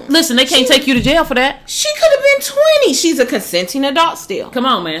grown. Listen, they can't take you to jail for that. She could have been 20. She's a consenting adult still. Come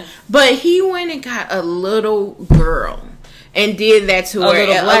on, man. But he went and got a little girl and did that to her.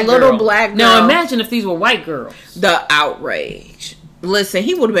 A little black girl. Now imagine if these were white girls. The outrage. Listen,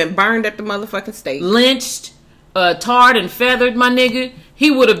 he would have been burned at the motherfucking stake. Lynched. Tarred and feathered, my nigga.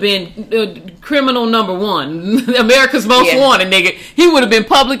 He would have been criminal number one, America's most wanted nigga. He would have been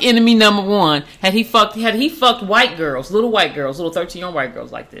public enemy number one had he fucked white girls, little 13-year-old white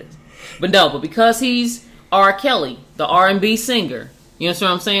girls like this. But no, because he's R. Kelly, the R&B singer, you know what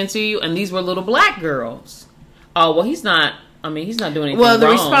I'm saying to you? And these were little black girls. Oh well, he's not doing anything Well, the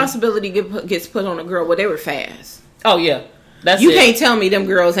wrong. responsibility gets put on a girl. Well, they were fast. Oh yeah, that's you can't tell me them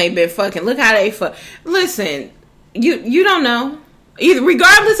girls ain't been fucking. Look how they fuck. Listen. You don't know. Either,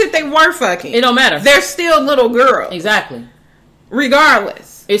 regardless if they were fucking. It don't matter. They're still little girls. Exactly.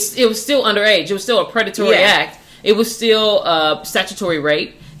 Regardless. It was still underage. It was still a predatory act. It was still statutory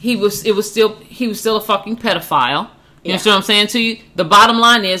rape. He was still a fucking pedophile. You understand what I'm saying to you? The bottom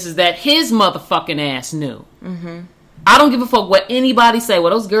line is that his motherfucking ass knew. I don't give a fuck what anybody say.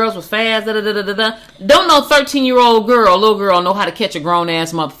 Well, those girls was fast. Da, da, da, da, da. Don't no 13-year-old girl, little girl, know how to catch a grown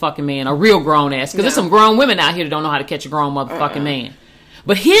ass motherfucking man, a real grown ass. Because there's some grown women out here that don't know how to catch a grown motherfucking man.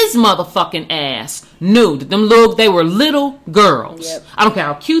 But his motherfucking ass knew that they were little girls. Yep. I don't care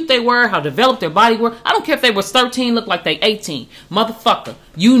how cute they were, how developed their body were. I don't care if they was 13, looked like they 18. Motherfucker,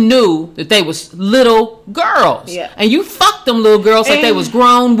 you knew that they was little girls. Yeah. And you fucked them little girls like they was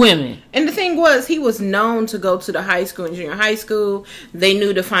grown women. And the thing was, he was known to go to the high school and junior high school. They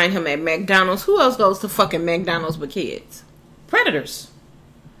knew to find him at McDonald's. Who else goes to fucking McDonald's but kids? Predators.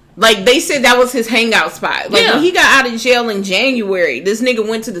 Like, they said that was his hangout spot. Like, when he got out of jail in January, this nigga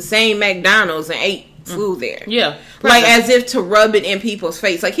went to the same McDonald's and ate food there. Yeah. Like, as if to rub it in people's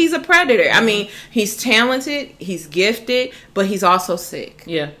face. Like, he's a predator. I mean, he's talented, he's gifted, but he's also sick.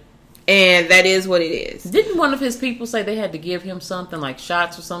 Yeah. And that is what it is. Didn't one of his people say they had to give him something like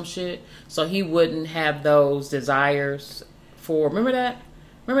shots or some shit so he wouldn't have those desires for... Remember that?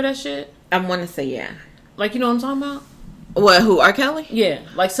 Remember that shit? I want to say, yeah. Like, you know what I'm talking about? What, who, R. Kelly? Yeah,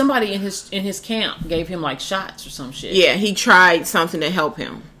 like somebody in his camp gave him like shots or some shit. Yeah, he tried something to help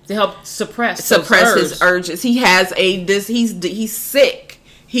him. To help suppress his urges. He has he's sick.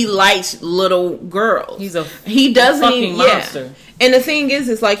 He likes little girls. He doesn't fucking monster. Yeah. And the thing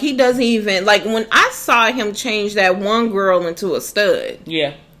is like he doesn't even, like, when I saw him change that one girl into a stud.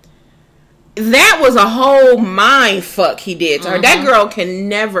 Yeah. That was a whole mind fuck he did to her. That girl can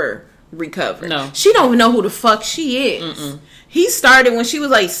never recover. No. She don't even know who the fuck she is. He started when she was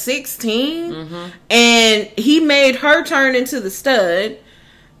like 16 and he made her turn into the stud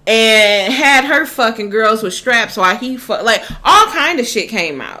and had her fucking girls with straps while he like all kind of shit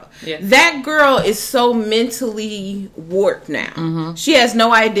came out. Yeah. That girl is so mentally warped now. She has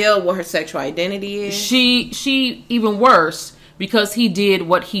no idea what her sexual identity is. She even worse, because he did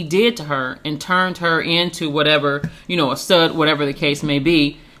what he did to her and turned her into whatever, a stud, whatever the case may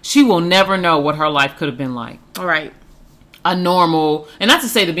be. She will never know what her life could have been like. All right. A normal, and not to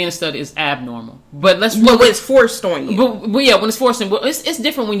say that being a stud is abnormal, but when it's forced on you. But yeah, when it's forced on, it's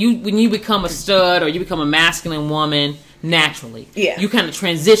different when you become a stud or you become a masculine woman naturally. Yeah. You kind of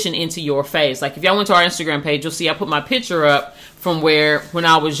transition into your phase. Like if y'all went to our Instagram page, you'll see I put my picture up from when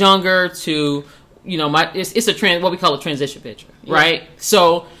I was younger to, it's a what we call a transition picture, right?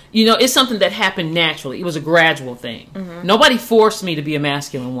 So, it's something that happened naturally. It was a gradual thing. Nobody forced me to be a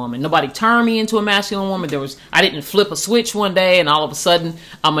masculine woman. Nobody turned me into a masculine woman. I didn't flip a switch one day and all of a sudden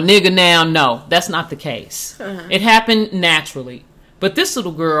I'm a nigga now. No, that's not the case. It happened naturally. But this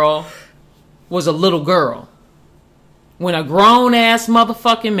little girl was a little girl. When a grown ass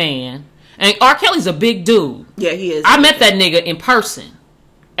motherfucking man, and R. Kelly's a big dude. Yeah, he is. I met that nigga in person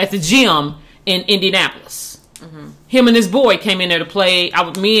at the gym in Indianapolis. Him and his boy came in there to play.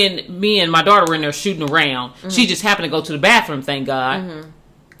 Me and my daughter were in there shooting around. She just happened to go to the bathroom, thank God,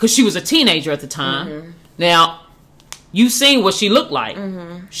 because she was a teenager at the time. Now, you've seen what she looked like.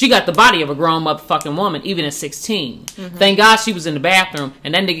 She got the body of a grown motherfucking woman, even at 16. Thank God she was in the bathroom,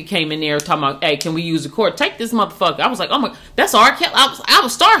 and that nigga came in there talking about, "Hey, can we use the court? Take this motherfucker." I was like, "Oh my, that's R. Kelly." I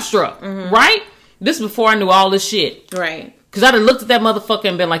was starstruck, right? This is before I knew all this shit, right? Because I'd have looked at that motherfucker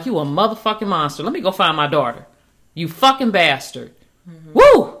and been like, "You a motherfucking monster. Let me go find my daughter. You fucking bastard."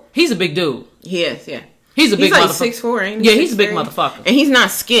 Woo! He's a big dude. He is, yeah. He's a big like motherfucker. 6'4", ain't he? Yeah, he's a big motherfucker. And he's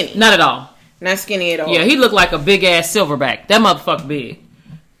not skinny. Not at all. Not skinny at all. Yeah, he looked like a big ass silverback. That motherfucker big.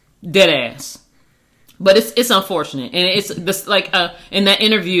 Dead ass. But it's unfortunate. And it's this in that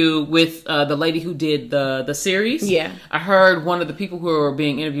interview with the lady who did the series. Yeah. I heard one of the people who were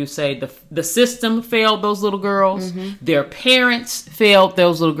being interviewed say the system failed those little girls. Their parents failed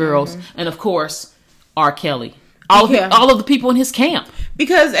those little girls. And of course, R. Kelly. All of the people in his camp.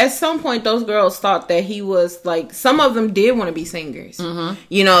 Because at some point, those girls thought that he was, like, some of them did want to be singers. Thought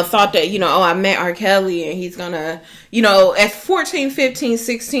that, I met R. Kelly and he's gonna, at 14, 15,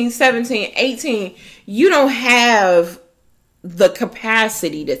 16, 17, 18, you don't have the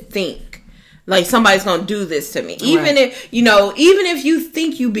capacity to think, like, somebody's gonna do this to me. Even if, even if you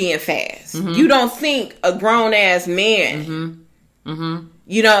think you being fast, you don't think a grown-ass man.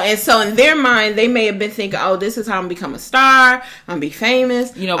 And so in their mind, they may have been thinking, "Oh, this is how I'm gonna become a star. I'm gonna be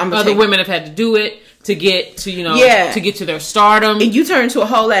famous." Other women have had to do it to get to, to get to their stardom. And you turn into a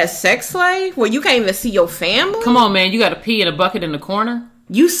whole ass sex slave where you can't even see your family. Come on, man. You got to pee in a bucket in the corner.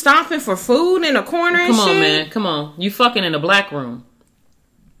 You stopping for food in a corner and shit? Come on, man. Come on. You fucking in a black room.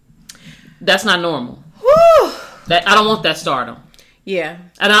 That's not normal. Whew. I don't want that stardom. Yeah.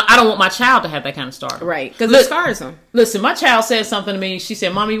 And I don't want my child to have that kind of stardom. Right. Because it scars them. Listen, my child said something to me. She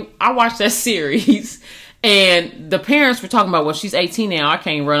said, "Mommy, I watched that series And the parents were talking about, well, she's 18 now. I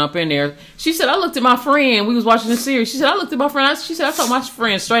can't run up in there. She said, I looked at my friend. We was watching the series. She said, I looked at my friend. She said, I told my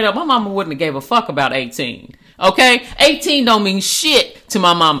friend straight up, my mama wouldn't have gave a fuck about 18. Okay? 18 don't mean shit to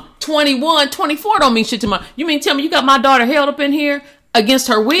my mama. 21, 24 don't mean shit to my... You mean tell me you got my daughter held up in here against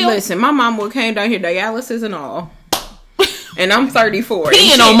her will? Listen, my mama came down here, dialysis and all. And I'm 34.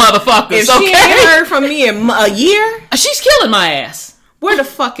 Peeing on motherfuckers, if she ain't heard from me in a year... She's killing my ass. Where the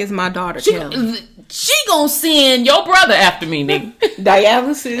fuck is my daughter, Kim? She gonna send your brother after me, nigga.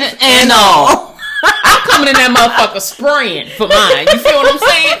 Dialysis and all. I'm coming in that motherfucker spraying for mine. You feel what I'm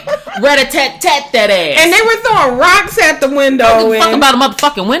saying? Rat-a-tat-tat that ass. And they were throwing rocks at the window. Fuck about a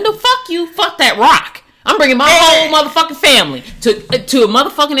motherfucking window? Fuck you. Fuck that rock. I'm bringing my whole motherfucking family to a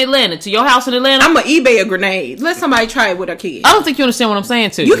motherfucking Atlanta, to your house in Atlanta. I'm gonna eBay a grenade. Let somebody try it with a kid. I don't think you understand what I'm saying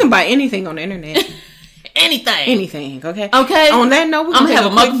to you. You can buy anything on the internet. Anything, okay? Okay. On that note, we're I'm gonna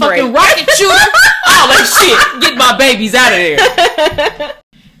have a motherfucking rocket shooter. All that shit. Get my babies out of there.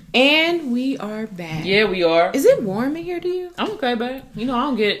 And we are back. Yeah, we are. Is it warm in here to you? I'm okay, babe. You know, I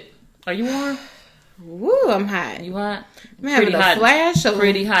don't get... Are you warm? Woo, I'm hot. You hot? I'm having a flash of...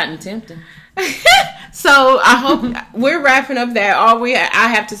 Pretty hot and tempting. So I hope we're wrapping up that. All I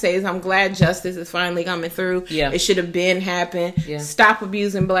have to say is I'm glad justice is finally coming through. Yeah. It should have been happened. Yeah. Stop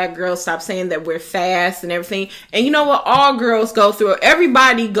abusing black girls. Stop saying that we're fast and everything. And you know what? All girls go through it.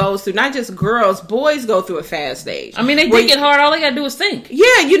 Everybody goes through, not just girls, boys go through a fast stage. I mean, they think it hard. All they gotta do is think.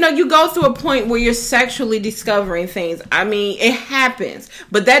 Yeah, you know, you go through a point where you're sexually discovering things. I mean, it happens.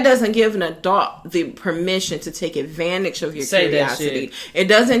 But that doesn't give an adult the permission to take advantage of your curiosity. It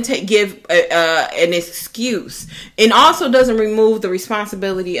doesn't give an excuse. And also doesn't remove the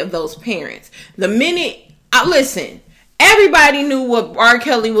responsibility of those parents. The minute... listen, everybody knew what R.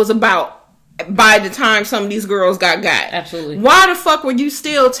 Kelly was about by the time some of these girls got. Absolutely. Why the fuck were you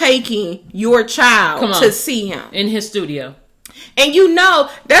still taking your child to see him? In his studio. And you know,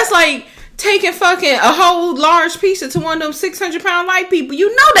 that's like taking fucking a whole large pizza to one of them 600-pound light people.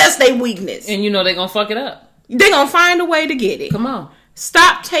 You know that's their weakness. And you know they're gonna fuck it up. They're gonna find a way to get it. Come on.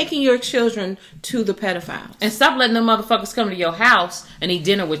 Stop taking your children to the pedophiles. And stop letting them motherfuckers come to your house and eat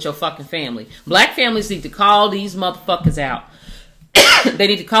dinner with your fucking family. Black families need to call these motherfuckers out. They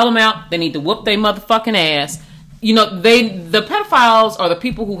need to call them out. They need to whoop their motherfucking ass. You know, the pedophiles are the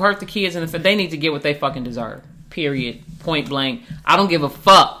people who hurt the kids, and they need to get what they fucking deserve. Period. Point blank. I don't give a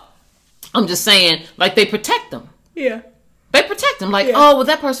fuck. I'm just saying, like, they protect them. Yeah. They protect them. Like, oh, well,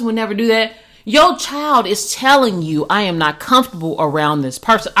 that person would never do that. Your child is telling you, I am not comfortable around this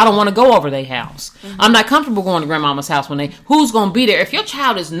person. I don't want to go over their house. Mm-hmm. I'm not comfortable going to grandmama's house who's going to be there? If your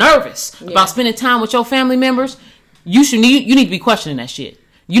child is nervous about spending time with your family members, you need to be questioning that shit.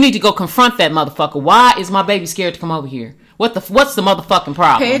 You need to go confront that motherfucker. Why is my baby scared to come over here? What's the motherfucking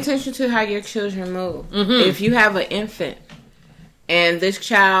problem? Pay attention to how your children move. Mm-hmm. If you have an infant and this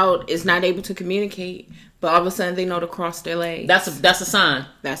child is not able to communicate, but all of a sudden they know to cross their legs. That's a sign.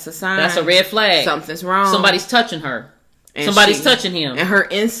 That's a sign. That's a red flag. Something's wrong. Somebody's touching her. And somebody's touching him. And her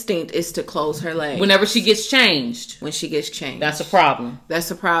instinct is to close her legs. Whenever she gets changed. When she gets changed. That's a problem.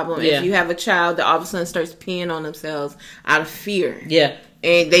 That's a problem. Yeah. If you have a child that all of a sudden starts peeing on themselves out of fear. Yeah.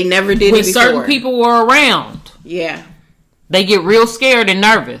 And they never did it before. When certain people were around. Yeah. They get real scared and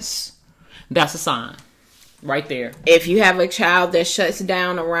nervous. That's a sign. Right there. If you have a child that shuts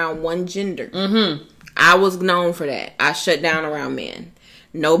down around one gender. Mm-hmm. I was known for that. I shut down around men.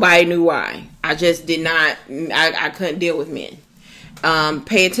 Nobody knew why. I just did not. I couldn't deal with men.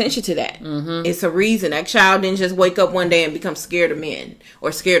 Pay attention to that. Mm-hmm. It's a reason. That child didn't just wake up one day and become scared of men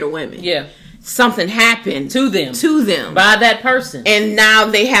or scared of women. Yeah. Something happened to them by that person. And now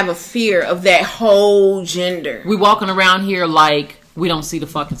they have a fear of that whole gender. We walking around here like we don't see the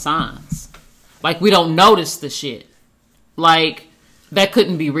fucking signs. Like we don't notice the shit. Like that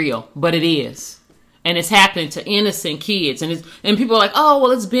couldn't be real, but it is. And it's happening to innocent kids. And people are like, oh,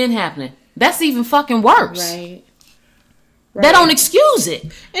 well, it's been happening. That's even fucking worse. Right. That don't excuse it.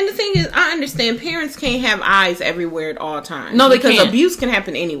 And the thing is, I understand parents can't have eyes everywhere at all times. No, they can't. Because abuse can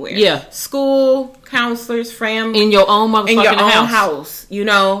happen anywhere. Yeah. School, counselors, family. In your own motherfucking house. You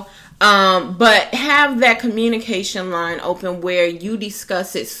know? But have that communication line open where you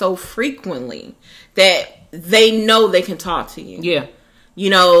discuss it so frequently that they know they can talk to you. Yeah. You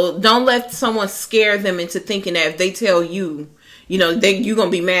know, don't let someone scare them into thinking that if they tell you, you know, you're going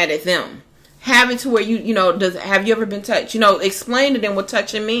to be mad at them. Have it to where have you ever been touched? You know, explain to them what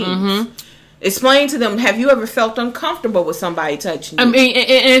touching means. Mm-hmm. Explain to them, have you ever felt uncomfortable with somebody touching you? I mean,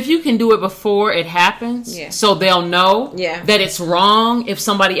 and if you can do it before it happens, so they'll know that it's wrong if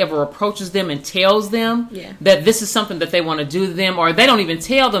somebody ever approaches them and tells them that this is something that they want to do to them, or they don't even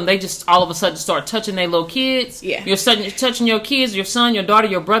tell them, they just all of a sudden start touching their little kids. You're touching your kids, your son, your daughter,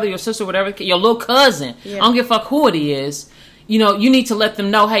 your brother, your sister, whatever, your little cousin. I don't give a fuck who it is. You know, you need to let them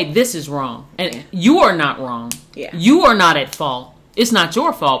know, hey, this is wrong. And you are not wrong. You are not at fault. It's not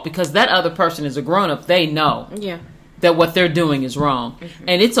your fault because that other person is a grown-up. They know that what they're doing is wrong.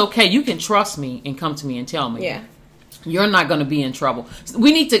 And it's okay. You can trust me and come to me and tell me. You're not going to be in trouble.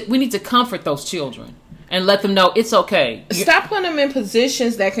 We need to comfort those children and let them know it's okay. Stop putting them in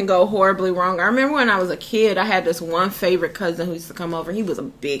positions that can go horribly wrong. I remember when I was a kid, I had this one favorite cousin who used to come over. He was a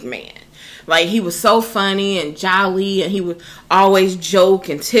big man. Like, he was so funny and jolly, and he would always joke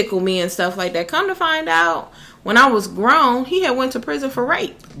and tickle me and stuff like that. Come to find out, when I was grown, he had went to prison for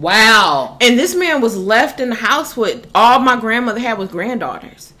rape. Wow. And this man was left in the house with all my grandmother had was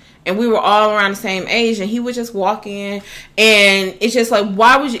granddaughters. And we were all around the same age, and he would just walk in, and it's just like,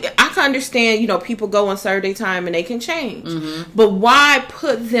 why would you? I can understand, you know, people go and serve their time and they can change. But why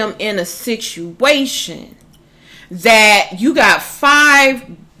put them in a situation that you got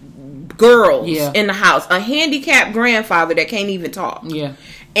 5 girls in the house, a handicapped grandfather that can't even talk,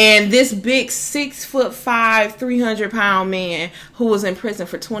 and this big 6'5", 300-pound man who was in prison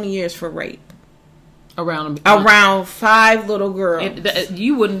for 20 years for rape around 5 little girls. This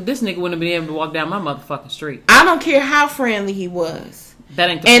nigga wouldn't have been able to walk down my motherfucking street. I don't care how friendly he was. That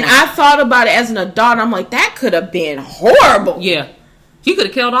ain't the point. And I thought about it as an adult. I'm like, that could have been horrible. Yeah, he could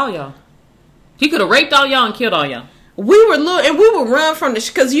have killed all y'all. He could have raped all y'all and killed all y'all. We were little, and we would run from the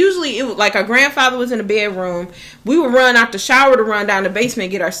because usually it was like our grandfather was in the bedroom. We would run out the shower to run down the basement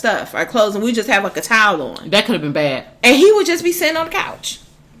and get our stuff, our clothes, and we just have like a towel on. That could have been bad. And he would just be sitting on the couch,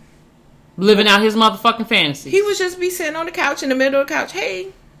 living out his motherfucking fantasy. He would just be sitting on the couch in the middle of the couch.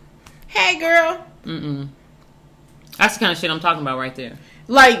 Hey girl. That's the kind of shit I'm talking about right there.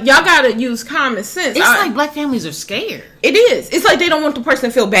 Like, y'all gotta use common sense. It's like black families are scared. It is. It's like they don't want the person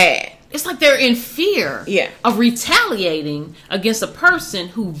to feel bad. It's like they're in fear of retaliating against a person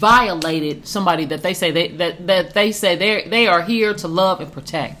who violated somebody that they say they are here to love and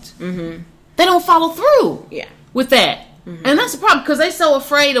protect. They don't follow through with that. And that's the problem because they're so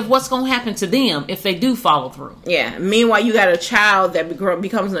afraid of what's going to happen to them if they do follow through. Meanwhile, you got a child that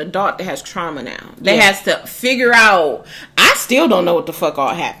becomes an adult that has trauma now. That has to figure out. I still don't know what the fuck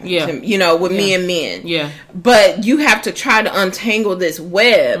all happened. You know, with me and men. But you have to try to untangle this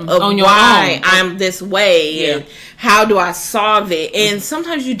web of why I'm this way and how do I solve it. And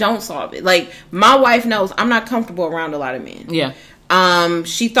sometimes you don't solve it. Like, my wife knows I'm not comfortable around a lot of men.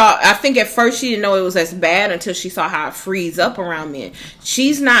 She thought, I think at first she didn't know it was as bad until she saw how it frees up around men.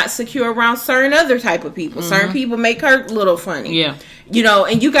 She's not secure around certain other type of people. Certain people make her a little funny. You know,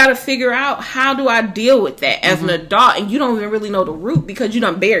 and you got to figure out, how do I deal with that as an adult? And you don't even really know the root because you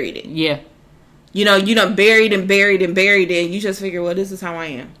done buried it. You know, you done buried and buried and buried it. And you just figure, well, this is how I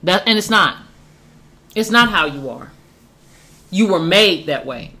am. And it's not. It's not how you are. You were made that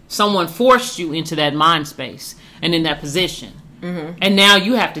way. Someone forced you into that mind space and in that position. And now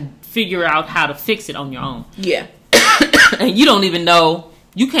you have to figure out how to fix it on your own. And you don't even know,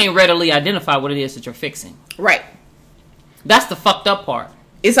 you can't readily identify what it is that you're fixing. That's the fucked up part.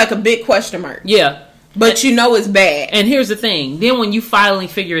 It's like a big question mark. But you know it's bad. And here's the thing. Then when you finally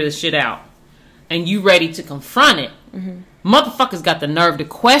figure this shit out and you ready to confront it, motherfuckers got the nerve to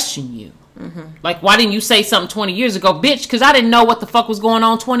question you. Like, why didn't you say something 20 years ago? Bitch, because I didn't know what the fuck was going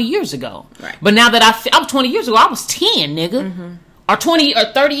on 20 years ago. But now that I'm 20 years ago, I was 10, nigga. Or 20 or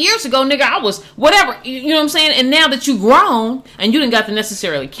 30 years ago, nigga, I was whatever. You know what I'm saying? And now that you grown and you done got the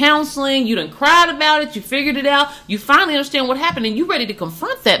necessarily counseling, you done cried about it, you figured it out, you finally understand what happened, and you ready to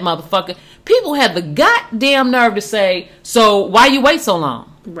confront that motherfucker. People have the goddamn nerve to say, so why you wait so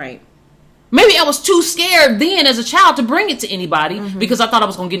long? Maybe I was too scared then as a child to bring it to anybody because I thought I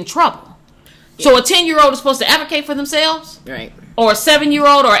was going to get in trouble. So a 10-year-old is supposed to advocate for themselves? Or a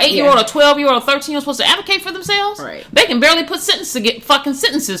 7-year-old or 8-year-old or 12-year-old or 13-year-old supposed to advocate for themselves? They can barely put fucking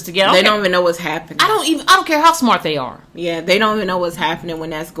sentences together. They don't even know what's happening. I don't care how smart they are. They don't even know what's happening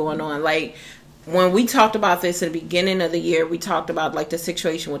when that's going on. Like, when we talked about this at the beginning of the year, we talked about like the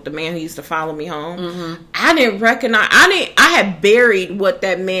situation with the man who used to follow me home. I didn't recognize, I had buried what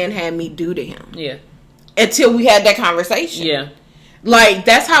that man had me do to him. Until we had that conversation. Like,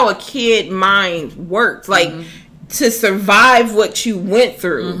 that's how a kid mind works. Like, to survive what you went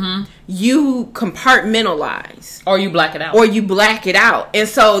through, you compartmentalize. Or you black it out. And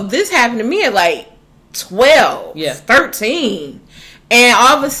so this happened to me at like 12, 13. And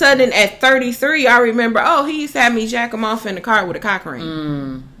all of a sudden, at 33, I remember, oh, he used to have me jack him off in the car with a cock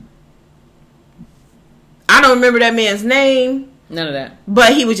ring. I don't remember that man's name. None of that.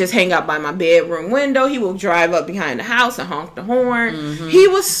 But he would just hang out by my bedroom window. He would drive up behind the house and honk the horn. He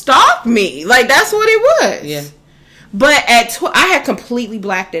would stalk me. Like, that's what it was. Yeah. But I had completely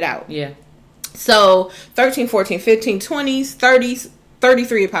blacked it out. Yeah. So, 13, 14, 15, 20s, 30s,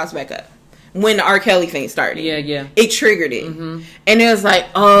 33, it pops back up. When the R. Kelly thing started. Yeah, yeah. It triggered it. And it was like,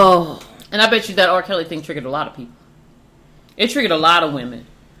 oh. And I bet you that R. Kelly thing triggered a lot of people. It triggered a lot of women.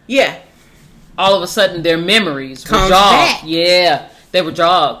 Yeah. All of a sudden, their memories were Comes jogged. back. Yeah. They were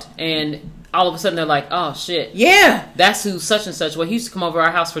jogged. And all of a sudden, they're like, oh, shit. Yeah. That's who such and such. Well, he used to come over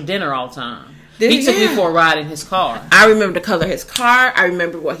our house for dinner all the time. He took me for a ride in his car. I remember the color of his car. I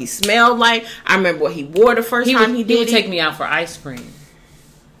remember what he smelled like. I remember what he wore the first time he did it. He would take me out for ice cream.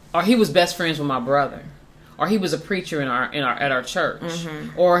 Or he was best friends with my brother. Or he was a preacher at our church.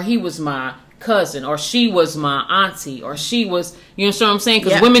 Or he was my cousin. Or she was my auntie. Or she was, you know what I'm saying?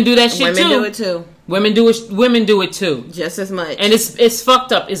 Because women do that shit too. Women do it too. Women do it too. Just as much. And it's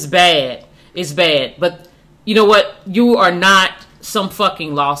fucked up. It's bad. It's bad. But you know what? You are not some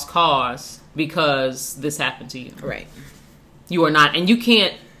fucking lost cause because this happened to you. Right. You are not. And you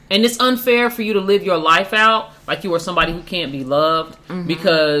can't. And it's unfair for you to live your life out like you are somebody who can't be loved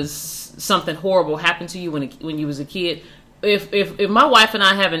because something horrible happened to you when you was a kid. If my wife and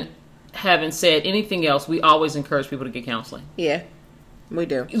I haven't said anything else, we always encourage people to get counseling. Yeah, we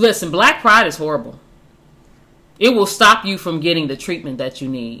do. Listen, black pride is horrible. It will stop you from getting the treatment that you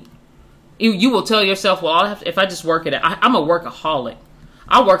need. You will tell yourself, well, if I just work at it, I'm a workaholic.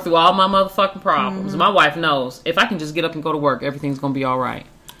 I work through all my motherfucking problems. My wife knows if I can just get up and go to work, everything's going to be all right.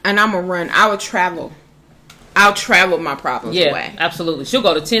 And I'm going to run. I would travel. I'll travel my problems away. Absolutely. She'll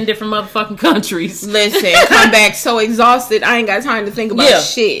go to 10 different motherfucking countries. Listen, come back so exhausted, I ain't got time to think about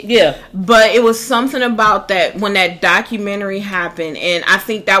shit. Yeah. But it was something about that when that documentary happened, and I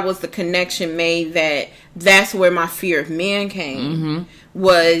think that was the connection made that's where my fear of men came.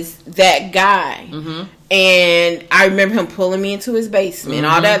 Was that guy. And I remember him pulling me into his basement,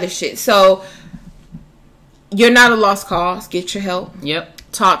 all that other shit. So, you're not a lost cause. Get your help. Yep.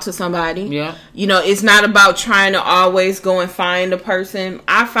 Talk to somebody. Yeah. You know, it's not about trying to always go and find a person.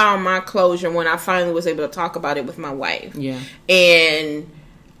 I found my closure when I finally was able to talk about it with my wife. Yeah. And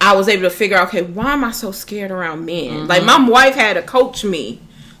I was able to figure out, okay, why am I so scared around men? Like, my wife had to coach me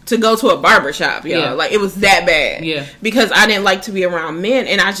to go to a barbershop, yo. Yeah. Like, it was that bad. Yeah. Because I didn't like to be around men,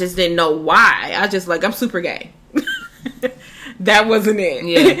 and I just didn't know why. I just, I'm super gay. That wasn't it.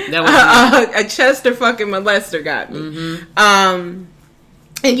 Yeah, that wasn't it. A Chester fucking molester got me.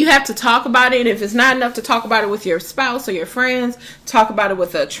 And you have to talk about it. If it's not enough to talk about it with your spouse or your friends, talk about it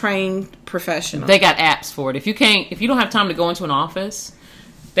with a trained professional. They got apps for it. If you don't have time to go into an office,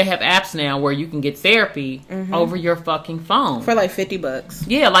 they have apps now where you can get therapy over your fucking phone. For like $50.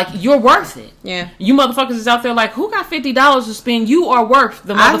 Yeah, like you're worth it. Yeah. You motherfuckers is out there like, who got $50 to spend? You are worth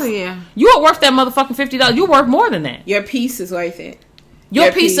the You are worth that motherfucking $50. You're worth more than that. Your peace is worth it. Your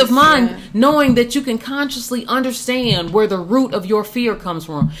peace of mind, knowing that you can consciously understand where the root of your fear comes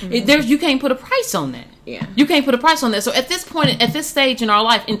from. You can't put a price on that. Yeah. You can't put a price on that. So at this point, at this stage in our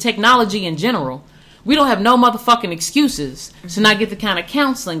life, in technology in general, we don't have no motherfucking excuses to not get the kind of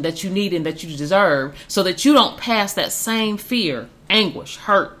counseling that you need and that you deserve so that you don't pass that same fear, anguish,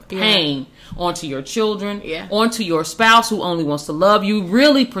 hurt, pain onto your children, onto your spouse who only wants to love you,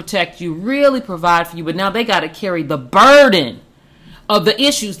 really protect you, really provide for you. But now they got to carry the burden of the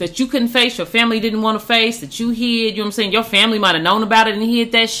issues that you couldn't face, your family didn't want to face, that you hid, you know what I'm saying? Your family might have known about it and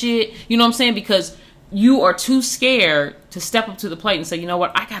hid that shit, you know what I'm saying? Because you are too scared to step up to the plate and say, you know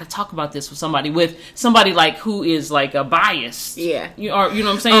what, I got to talk about this with somebody like who is like a biased. Yeah. You know what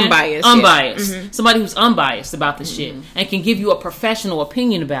I'm saying? Unbiased. Yeah. Somebody who's unbiased about the shit and can give you a professional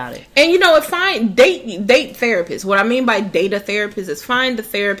opinion about it. And you know what, date therapists. What I mean by date a therapist is find the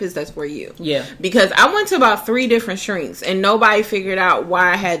therapist that's for you. Yeah. Because I went to about 3 different shrinks and nobody figured out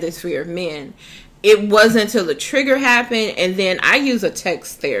why I had this fear of men. It wasn't until the trigger happened, and then I use a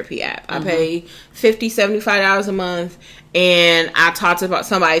text therapy app. I pay $50, $75 a month, and I talk to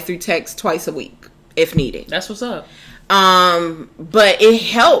somebody through text twice a week, if needed. That's what's up. But it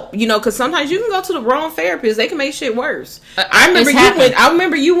helped, because sometimes you can go to the wrong therapist. They can make shit worse. I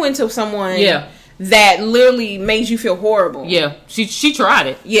remember you went to someone that literally made you feel horrible. Yeah, she tried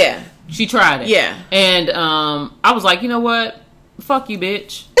it. Yeah. She tried it. Yeah. And I was like, you know what? Fuck you,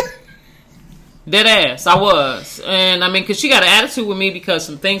 bitch. Dead ass, I was. And I mean, because she got an attitude with me because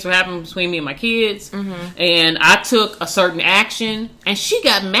some things were happening between me and my kids. And I took a certain action, and she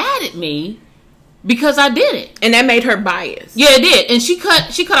got mad at me Because I did it. And that made her biased. Yeah, it did. And she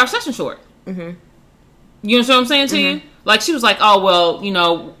cut our session short. Mm-hmm. You know what I'm saying to you? Like, she was like, oh, well, you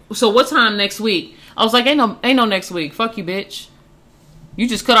know, so what time next week? I was like, ain't no next week. Fuck you, bitch. You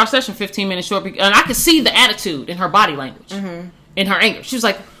just cut our session 15 minutes short. And I could see the attitude in her body language. In her anger. She was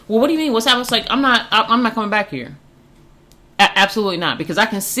like, well, what do you mean? What's happening? I was like, I'm not coming back here. Absolutely not. Because I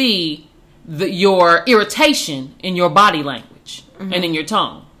can see your irritation in your body language and in your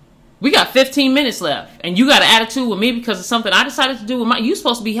tone. We got 15 minutes left, and you got an attitude with me because of something I decided to do with you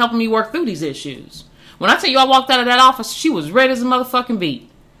supposed to be helping me work through these issues. When I tell you I walked out of that office, she was red as a motherfucking beet.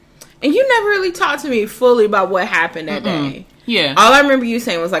 And you never really talked to me fully about what happened that day. Yeah. All I remember you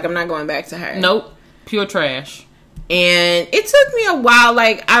saying was like, I'm not going back to her. Nope. Pure trash. And it took me a while.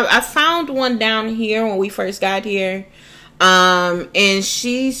 Like, I found one down here when we first got here. And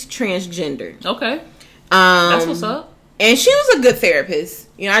she's transgender. Okay. That's what's up. And she was a good therapist.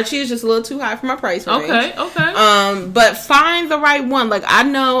 You know, she was just a little too high for my price range. Okay. But find the right one. Like, I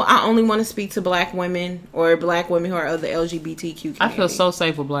know I only want to speak to black women or black women who are of the LGBTQ community. I feel so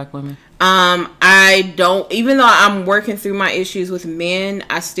safe with black women. I don't, even though I'm working through my issues with men,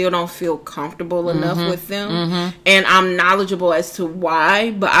 I still don't feel comfortable enough with them. And I'm knowledgeable as to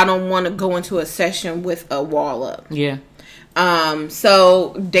why, but I don't want to go into a session with a wall up. Yeah.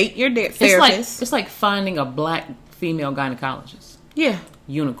 So date your therapist. It's like finding a black female gynecologist. Yeah.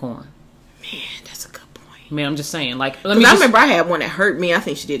 Unicorn. Man, that's a good point. Man, I'm just saying. Like, I remember I had one that hurt me. I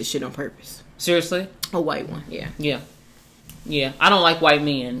think she did the shit on purpose. Seriously? A white one, yeah. Yeah. I don't like white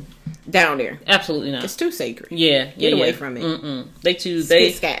men. Down there. Absolutely not. It's too sacred. Yeah. Get away from it. They too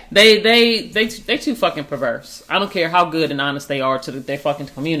fucking perverse. I don't care how good and honest they are to their fucking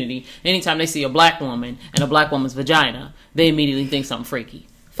community. Anytime they see a black woman and a black woman's vagina, they immediately think something freaky.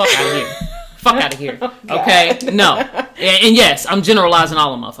 Fuck out of here. Fuck out of here. Okay? No. And yes, I'm generalizing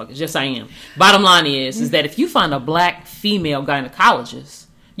all of motherfuckers. Yes, I am. Bottom line is that if you find a black female gynecologist,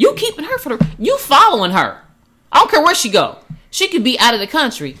 you keeping her you following her. I don't care where she go. She could be out of the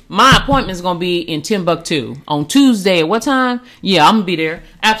country. My appointment's going to be in Timbuktu on Tuesday at what time? Yeah, I'm going to be there.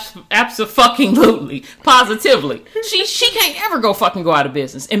 Abso-fucking-lutely. Positively. She can't ever go out of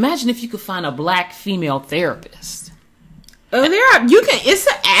business. Imagine if you could find a black female therapist. It's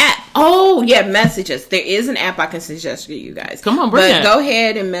an app. Oh, yeah, messages. There is an app I can suggest for you guys. Come on, bring it. Go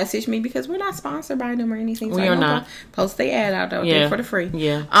ahead and message me because we're not sponsored by them or anything. We are not. Post the ad out there for the free.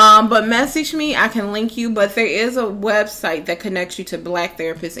 Yeah. But message me. I can link you. But there is a website that connects you to black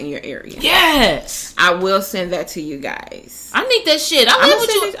therapists in your area. Yes. I will send that to you guys. I need that shit. I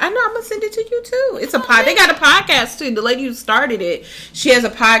know. I'm gonna send it to you too. It's a pod. They got a podcast too. The lady who started it, she has a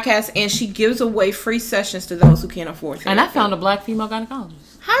podcast and she gives away free sessions to those who can't afford therapy. And I found a black female gynecologist.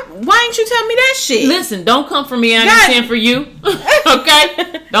 Why didn't you tell me that shit? Listen, don't come for me. I understand for you.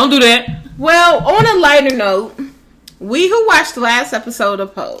 Okay? Don't do that. Well, on a lighter note, we who watched the last episode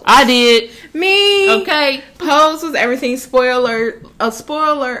of Pose. I did. Me. Okay. Pose was everything. Spoiler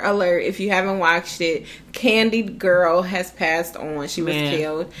alert if you haven't watched it. Candy Girl has passed on. She was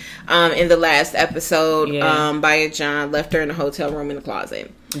killed in the last episode by a John. Left her in a hotel room in the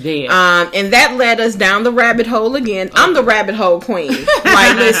closet. Yeah. And that led us down the rabbit hole again. I'm the rabbit hole queen.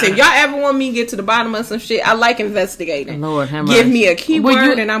 Like, listen, y'all ever want me to get to the bottom of some shit? I like investigating. Lord have mercy. Give me a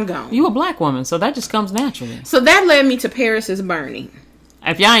keyword and I'm gone. You a black woman, so that just comes naturally. So that led me to Paris is Burning.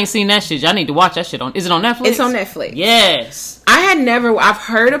 If y'all ain't seen that shit, y'all need to watch that shit on. Is it on Netflix? It's on Netflix. Yes. I've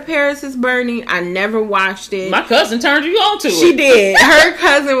heard of Paris is Burning. I never watched it. My cousin turned you on to it. She did. Her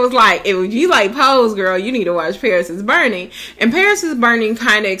cousin was like, if you like Pose, girl, you need to watch Paris is Burning. And Paris is Burning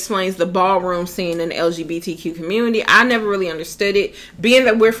kind of explains the ballroom scene in the LGBTQ community. I never really understood it. Being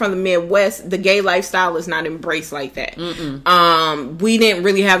that we're from the Midwest, the gay lifestyle is not embraced like that. We didn't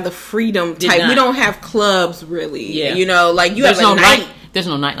really have the freedom type. We don't have clubs really. Yeah. You know, like you have a night. There's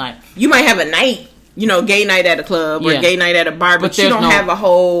no nightlife. You might have a night, gay night at a club or gay night at a bar, but you don't have a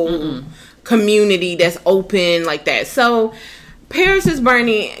whole community that's open like that. So Paris is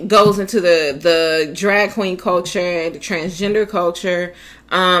Burning goes into the drag queen culture, the transgender culture,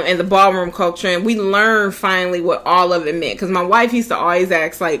 and the ballroom culture, and we learn finally what all of it meant. Because my wife used to always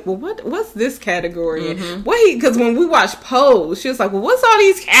ask, like, well, what's this category? Because when we watched Pose, she was like, well, what's all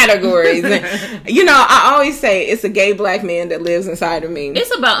these categories? And, I always say it's a gay black man that lives inside of me.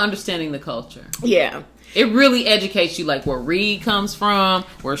 It's about understanding the culture. Yeah. It really educates you, like, where Reed comes from,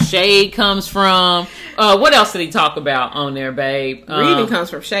 where Shade comes from. What else did he talk about on there, babe? Reading comes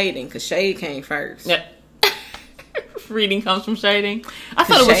from shading, because Shade came first. Yeah. Reading comes from shading. I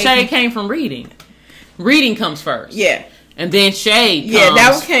thought it was shade came from reading. Reading comes first. Yeah. And then shade comes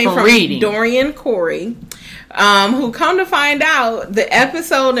that came from reading. Dorian Corey. who come to find out the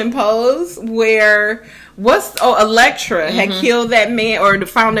episode in Pose where Electra had killed that man or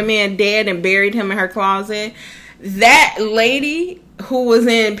found a man dead and buried him in her closet. That lady who was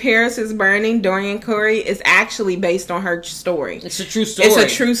in Paris is Burning, Dorian Corey, is actually based on her story. It's a true story. It's a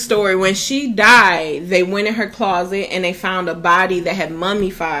true story. When she died, they went in her closet and they found a body that had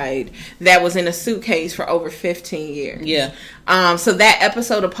mummified that was in a suitcase for over 15 years. Yeah. So that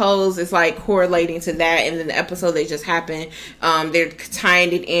episode of Pose is like correlating to that, and then the episode that just happened, they're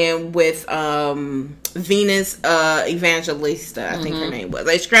tying it in with Venus Evangelista, I think her name was.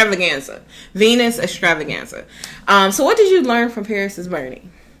 Extravaganza. Venus Extravaganza. So what did you learn from Paris is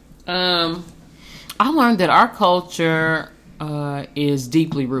Burning? I learned that our culture is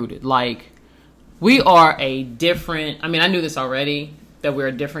deeply rooted. Like, we are a different, I mean, I knew this already, that we're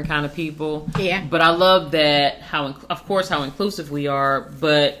a different kind of people. Yeah. But I love that how inclusive we are,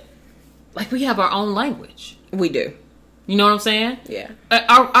 but like we have our own language. We do. You know what I'm saying? Yeah.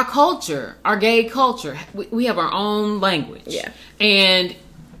 Our culture, our gay culture, we have our own language. Yeah. And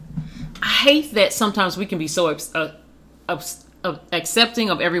I hate that sometimes we can be so accepting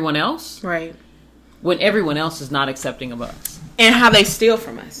of everyone else. Right. When everyone else is not accepting of us. And how they steal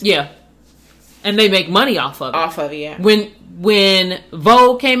from us. Yeah. And they make money off of it. Off of it, yeah. When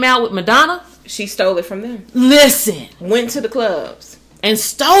Vogue came out with Madonna, she stole it from them. Listen. Went to the clubs. And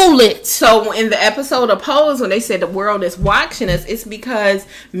stole it. So in the episode of Pose, when they said the world is watching us, it's because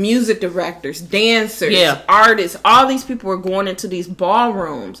music directors, dancers, artists, all these people were going into these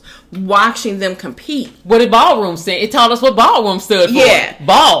ballrooms, watching them compete. What did ballroom stand? It taught us what ballroom stood for. Yeah.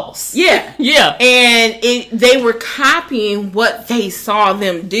 Balls. Yeah. Yeah. And they were copying what they saw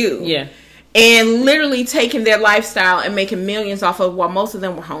them do. Yeah. And literally taking their lifestyle and making millions off of, while most of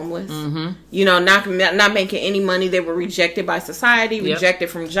them were homeless. Mm-hmm. You know, not making any money. They were rejected by society, rejected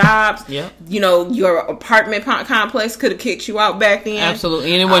from jobs. Yep. You know, your apartment complex could have kicked you out back then.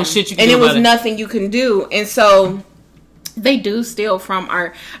 Absolutely. And it wasn't shit you could do. And it was nothing you can do. And so they do steal from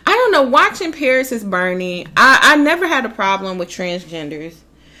our, I don't know, watching Paris is Burning. I never had a problem with transgenders.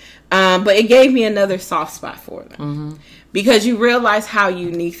 But it gave me another soft spot for them. Mm-hmm. Because you realize how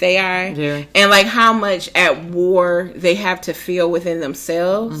unique they are. Yeah. And like how much at war they have to feel within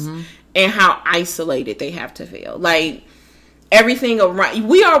themselves. Mm-hmm. And how isolated they have to feel. Like everything around,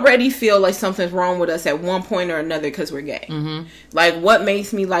 we already feel like something's wrong with us at one point or another because we're gay. Mm-hmm. Like what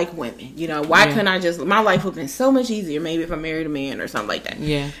makes me like women? You know, why couldn't I just, my life would have been so much easier maybe if I married a man or something like that.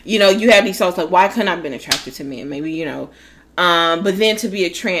 Yeah. You know, you have these thoughts like, why couldn't I have been attracted to men? Maybe, you know. But then to be a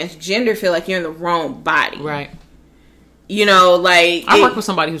transgender, feel like you're in the wrong body. Right. You know, like I work with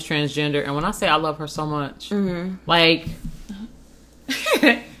somebody who's transgender, and when I say I love her so much, like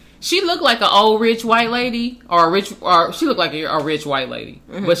she looked like an old rich white lady, or she looked like a rich white lady,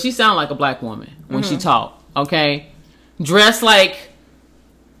 but she sounded like a black woman when she talked. Okay, she dressed like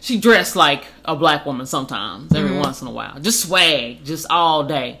a black woman sometimes, every once in a while, just swag, just all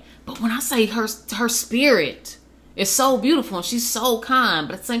day. But when I say her spirit. It's so beautiful and she's so kind,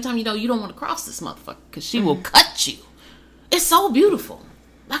 but at the same time, you know, you don't want to cross this motherfucker because she will cut you. It's so beautiful.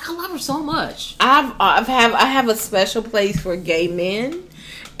 Like, I love her so much. I have a special place for gay men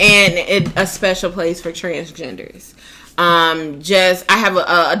and a special place for transgenders. I have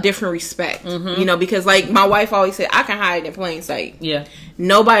a different respect, you know, because like my wife always said, I can hide in plain sight. Yeah.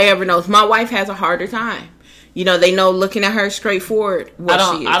 Nobody ever knows. My wife has a harder time. You know, they know looking at her straightforward what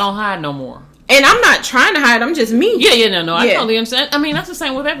she is. I don't hide no more. And I'm not trying to hide. I'm just me. No. I totally understand. I mean, that's the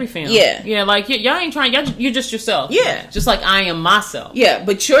same with every family. Yeah, like y'all ain't trying. You're just yourself. Yeah, just like I am myself. Yeah,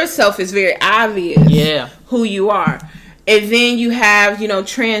 but yourself is very obvious. Yeah, who you are. And then you have, you know,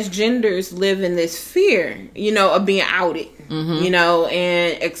 transgenders live in this fear, you know, of being outed, you know,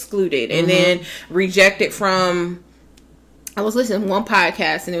 and excluded, and then rejected from. I was listening to one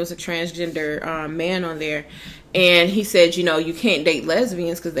podcast, and there was a transgender man on there. And he said, you know, you can't date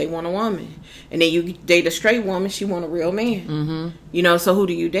lesbians because they want a woman. And then you date a straight woman, she want a real man. Mm-hmm. You know, so who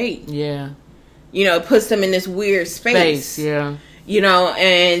do you date? Yeah. You know, it puts them in this weird space. Yeah. You know,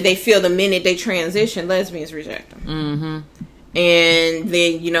 and they feel the minute they transition, lesbians reject them. Mm-hmm. And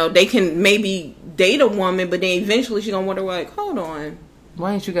then, you know, they can maybe date a woman, but then eventually she's going to wonder, like, hold on.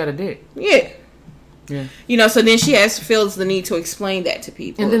 Why ain't you got a dick? Yeah. Yeah. You know, so then she feels the need to explain that to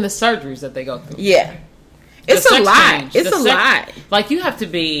people. And then the surgeries that they go through. Yeah. It's a lot. It's a lot. Like you have to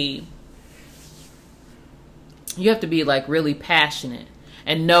be like really passionate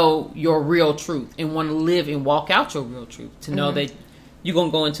and know your real truth and want to live and walk out your real truth to know that you're going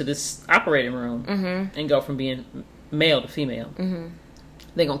to go into this operating room and go from being male to female. Mm-hmm.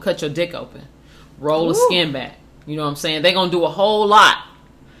 They're going to cut your dick open, roll the skin back. You know what I'm saying? They're going to do a whole lot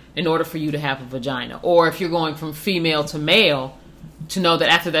in order for you to have a vagina. Or if you're going from female to male, to know that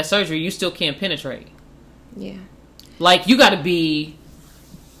after that surgery, you still can't penetrate. Yeah. Like, you got to be...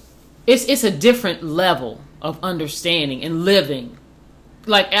 It's a different level of understanding and living.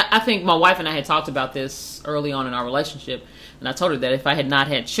 Like, I think my wife and I had talked about this early on in our relationship, and I told her that if I had not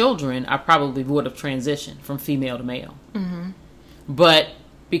had children, I probably would have transitioned from female to male. Mm-hmm. But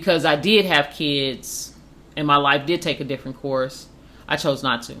because I did have kids and my life did take a different course, I chose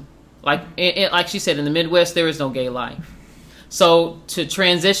not to. Like, like she said, in the Midwest, there is no gay life. So to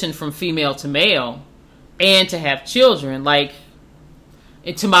transition from female to male and to have children, like,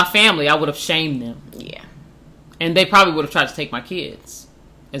 to my family, I would have shamed them. Yeah. And they probably would have tried to take my kids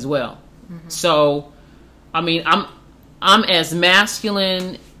as well. Mm-hmm. So, I mean, I'm as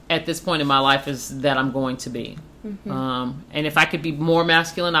masculine at this point in my life as that I'm going to be. Mm-hmm. And if I could be more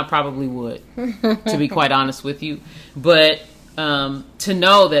masculine, I probably would, to be quite honest with you. But to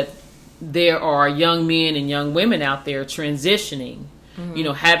know that there are young men and young women out there transitioning, mm-hmm. you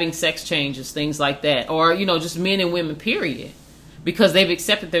know, having sex changes, things like that. Or, you know, just men and women, period. Because they've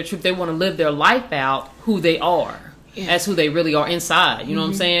accepted their truth. They want to live their life out who they are. Yeah. As who they really are inside. You know mm-hmm. what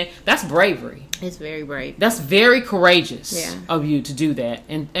I'm saying? That's bravery. It's very brave. That's very courageous of you to do that.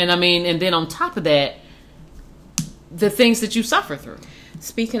 And I mean, and then on top of that, the things that you suffer through.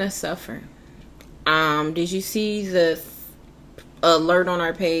 Speaking of suffer, did you see the alert on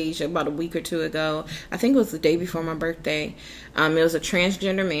our page about a week or two ago? I think it was the day before my birthday. It was a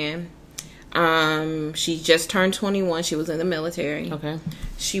transgender man. She just turned 21. She was in the military. Okay.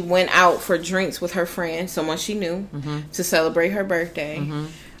 She went out for drinks with her friend, someone she knew, mm-hmm. to celebrate her birthday.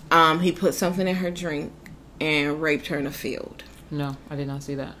 Mm-hmm. He put something in her drink and raped her in a field. No, I did not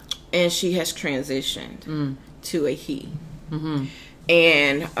see that. And she has transitioned to a he. Mm-hmm.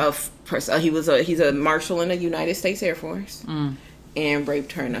 And he's a marshal in the United States Air Force, and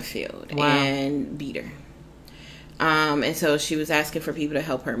raped her in a field and beat her. And so she was asking for people to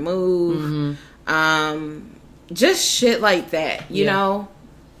help her move. Mm-hmm. Just shit like that, you know?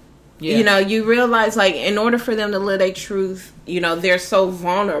 Yeah. You know, you realize, like, in order for them to live their truth, you know, they're so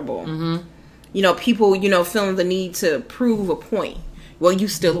vulnerable. Mm-hmm. You know, people, you know, feeling the need to prove a point. Well, you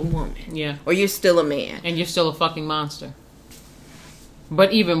still a woman. Yeah. Or you're still a man. And you're still a fucking monster.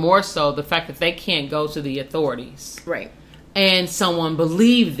 But even more so, the fact that they can't go to the authorities. Right. And someone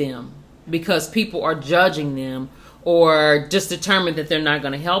believe them because people are judging them or just determined that they're not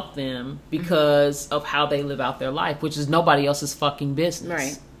going to help them because of how they live out their life, which is nobody else's fucking business.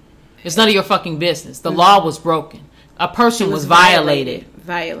 Right. It's none of your fucking business. The law was broken. A person was violated.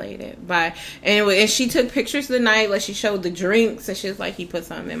 Violated by, and she took pictures the night, like she showed the drinks, and she was like, he put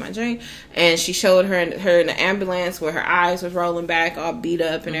something in my drink, and she showed her in the ambulance where her eyes was rolling back, all beat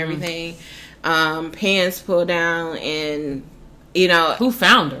up and everything, pants pulled down, and you know, who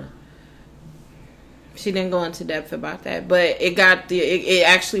found her? She didn't go into depth about that, but it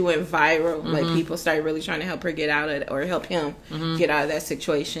actually went viral. Mm-hmm. Like, people started really trying to help her get out of it, or help him get out of that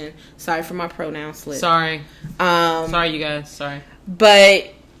situation. Sorry for my pronoun slip. Sorry. Sorry, you guys. Sorry.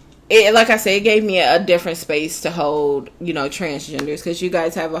 But like I said, it gave me a different space to hold, you know, transgenders, because you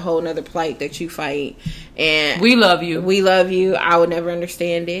guys have a whole nother plight that you fight, and we love you. We love you. I would never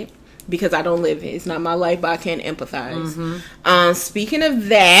understand it because I don't live it. It's not my life, but I can empathize. Mm-hmm. Speaking of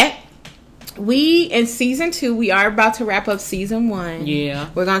that. In season 2, we are about to wrap up season 1. Yeah.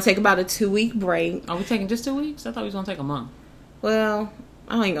 We're going to take about a 2-week break. Are we taking just 2 weeks? I thought we was going to take a month. Well,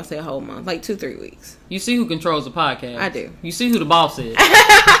 I ain't going to say a whole month. Like 2-3 weeks. You see who controls the podcast. I do. You see who the boss is.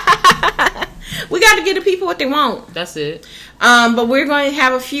 We got to give the people what they want. That's it. But we're going to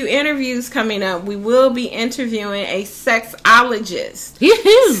have a few interviews coming up. We will be interviewing a sexologist.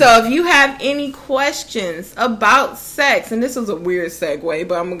 So if you have any questions about sex, and this was a weird segue,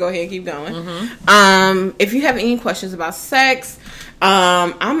 but I'm going to go ahead and keep going. Mm-hmm. If you have any questions about sex,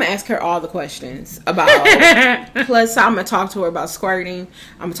 I'm going to ask her all the questions about plus I'm going to talk to her about squirting.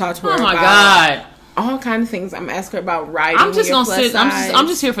 I'm going to talk to her about... God. All kind of things. I'm asking her about writing. I'm just gonna sit. I'm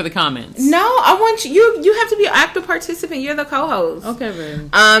just here for the comments. No, I want you. You have to be an active participant. You're the co-host. Okay, baby.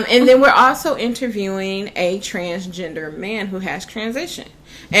 And then we're also interviewing a transgender man who has transitioned.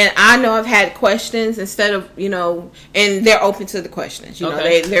 And I know I've had questions instead of, you know, and they're open to the questions. You know,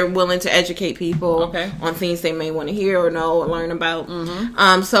 they're willing to educate people on things they may want to hear or know or learn about.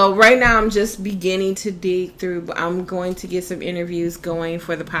 Mm-hmm. So right now I'm just beginning to dig through, but I'm going to get some interviews going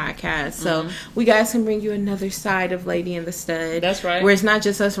for the podcast. So we guys can bring you another side of Lady and the Stud. That's right. Where it's not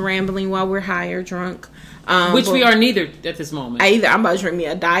just us rambling while we're high or drunk. Which we are neither at this moment. I'm about to drink me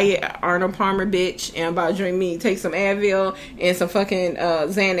a diet Arnold Palmer bitch, and I'm about to drink me, take some Advil and some fucking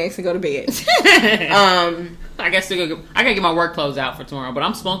Xanax and go to bed. I guess I gotta get my work clothes out for tomorrow, but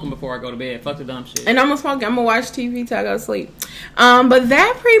I'm smoking before I go to bed. Fuck the dumb shit. And I'm gonna smoke. I'm gonna watch TV till I go to sleep. But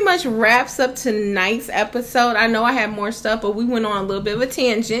that pretty much wraps up tonight's episode. I know I had more stuff, but we went on a little bit of a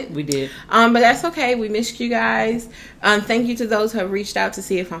tangent. We did. But that's okay. We missed you guys. Thank you to those who have reached out to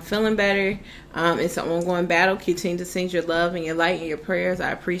see if I'm feeling better. It's an ongoing battle. Continue to send your love and your light and your prayers.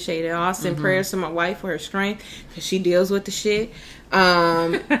 I appreciate it. I'll send prayers to my wife for her strength because she deals with the shit.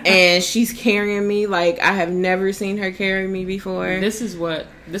 And she's carrying me like I have never seen her carry me before. This is what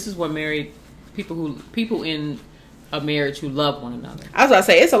married people in a marriage who love one another. I was about to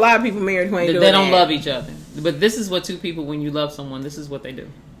say it's a lot of people married who ain't doing that. They don't love each other. But this is what two people, when you love someone, this is what they do.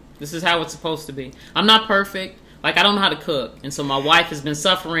 This is how it's supposed to be. I'm not perfect. Like, I don't know how to cook. And so my wife has been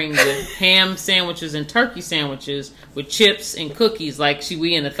suffering with ham sandwiches and turkey sandwiches with chips and cookies like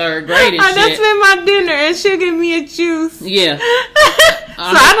we in the third grade and shit. That's been my dinner, and she'll give me a juice. Yeah. So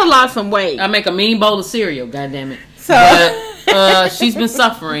I done lost some weight. I make a mean bowl of cereal, goddammit. So but, she's been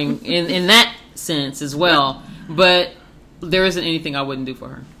suffering in that sense as well. But there isn't anything I wouldn't do for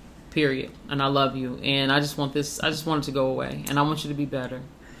her. Period. And I love you. And I just want it to go away. And I want you to be better.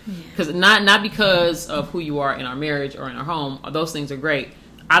 Because not because of who you are in our marriage or in our home. Those things are great.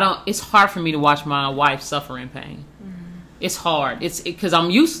 It's hard for me to watch my wife suffer in pain. It's hard. It's because I'm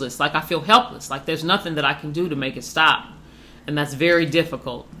useless. Like, I feel helpless. Like, there's nothing that I can do to make it stop. And that's very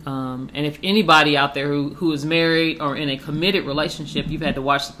difficult. And if anybody out there who is married or in a committed relationship, you've had to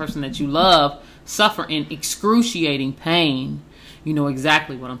watch the person that you love suffer in excruciating pain, you know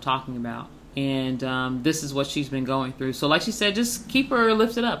exactly what I'm talking about. And this is what she's been going through. So like she said, just keep her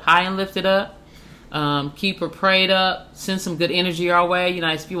lifted up, high and lifted up. Keep her prayed up. Send some good energy our way. You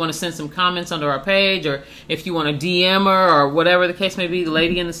know, if you want to send some comments under our page, or if you want to DM her, or whatever the case may be, the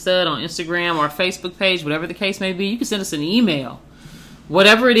Lady in the Stud on Instagram or Facebook page, whatever the case may be, you can send us an email.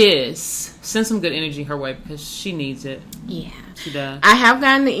 Whatever it is, send some good energy her way because she needs it. Yeah. She does. I have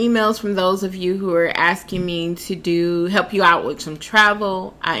gotten the emails from those of you who are asking me to help you out with some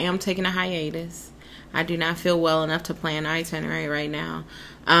travel. I am taking a hiatus. I do not feel well enough to plan an itinerary right now.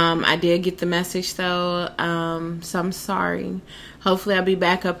 I did get the message though, so I'm sorry. Hopefully I'll be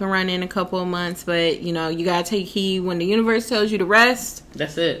back up and running in a couple of months, but you know, you gotta take heed when the universe tells you to rest.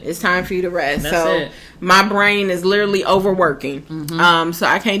 That's it. It's time for you to rest. That's so it. My brain is literally overworking. So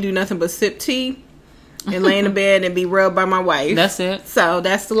I can't do nothing but sip tea and lay in the bed and be rubbed by my wife. That's it. So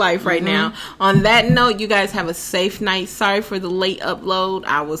that's the life right now. On that note, you guys have a safe night. Sorry for the late upload.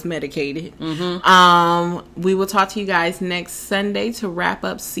 I was medicated. We will talk to you guys next Sunday to wrap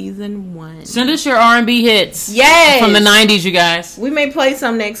up season 1. Send us your R&B hits. Yes. From the 90s, you guys. We may play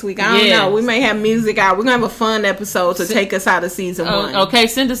some next week. I don't know. We may have music out. We're going to have a fun episode to take us out of season 1. Okay,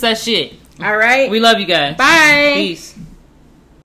 send us that shit. All right. We love you guys. Bye. Peace.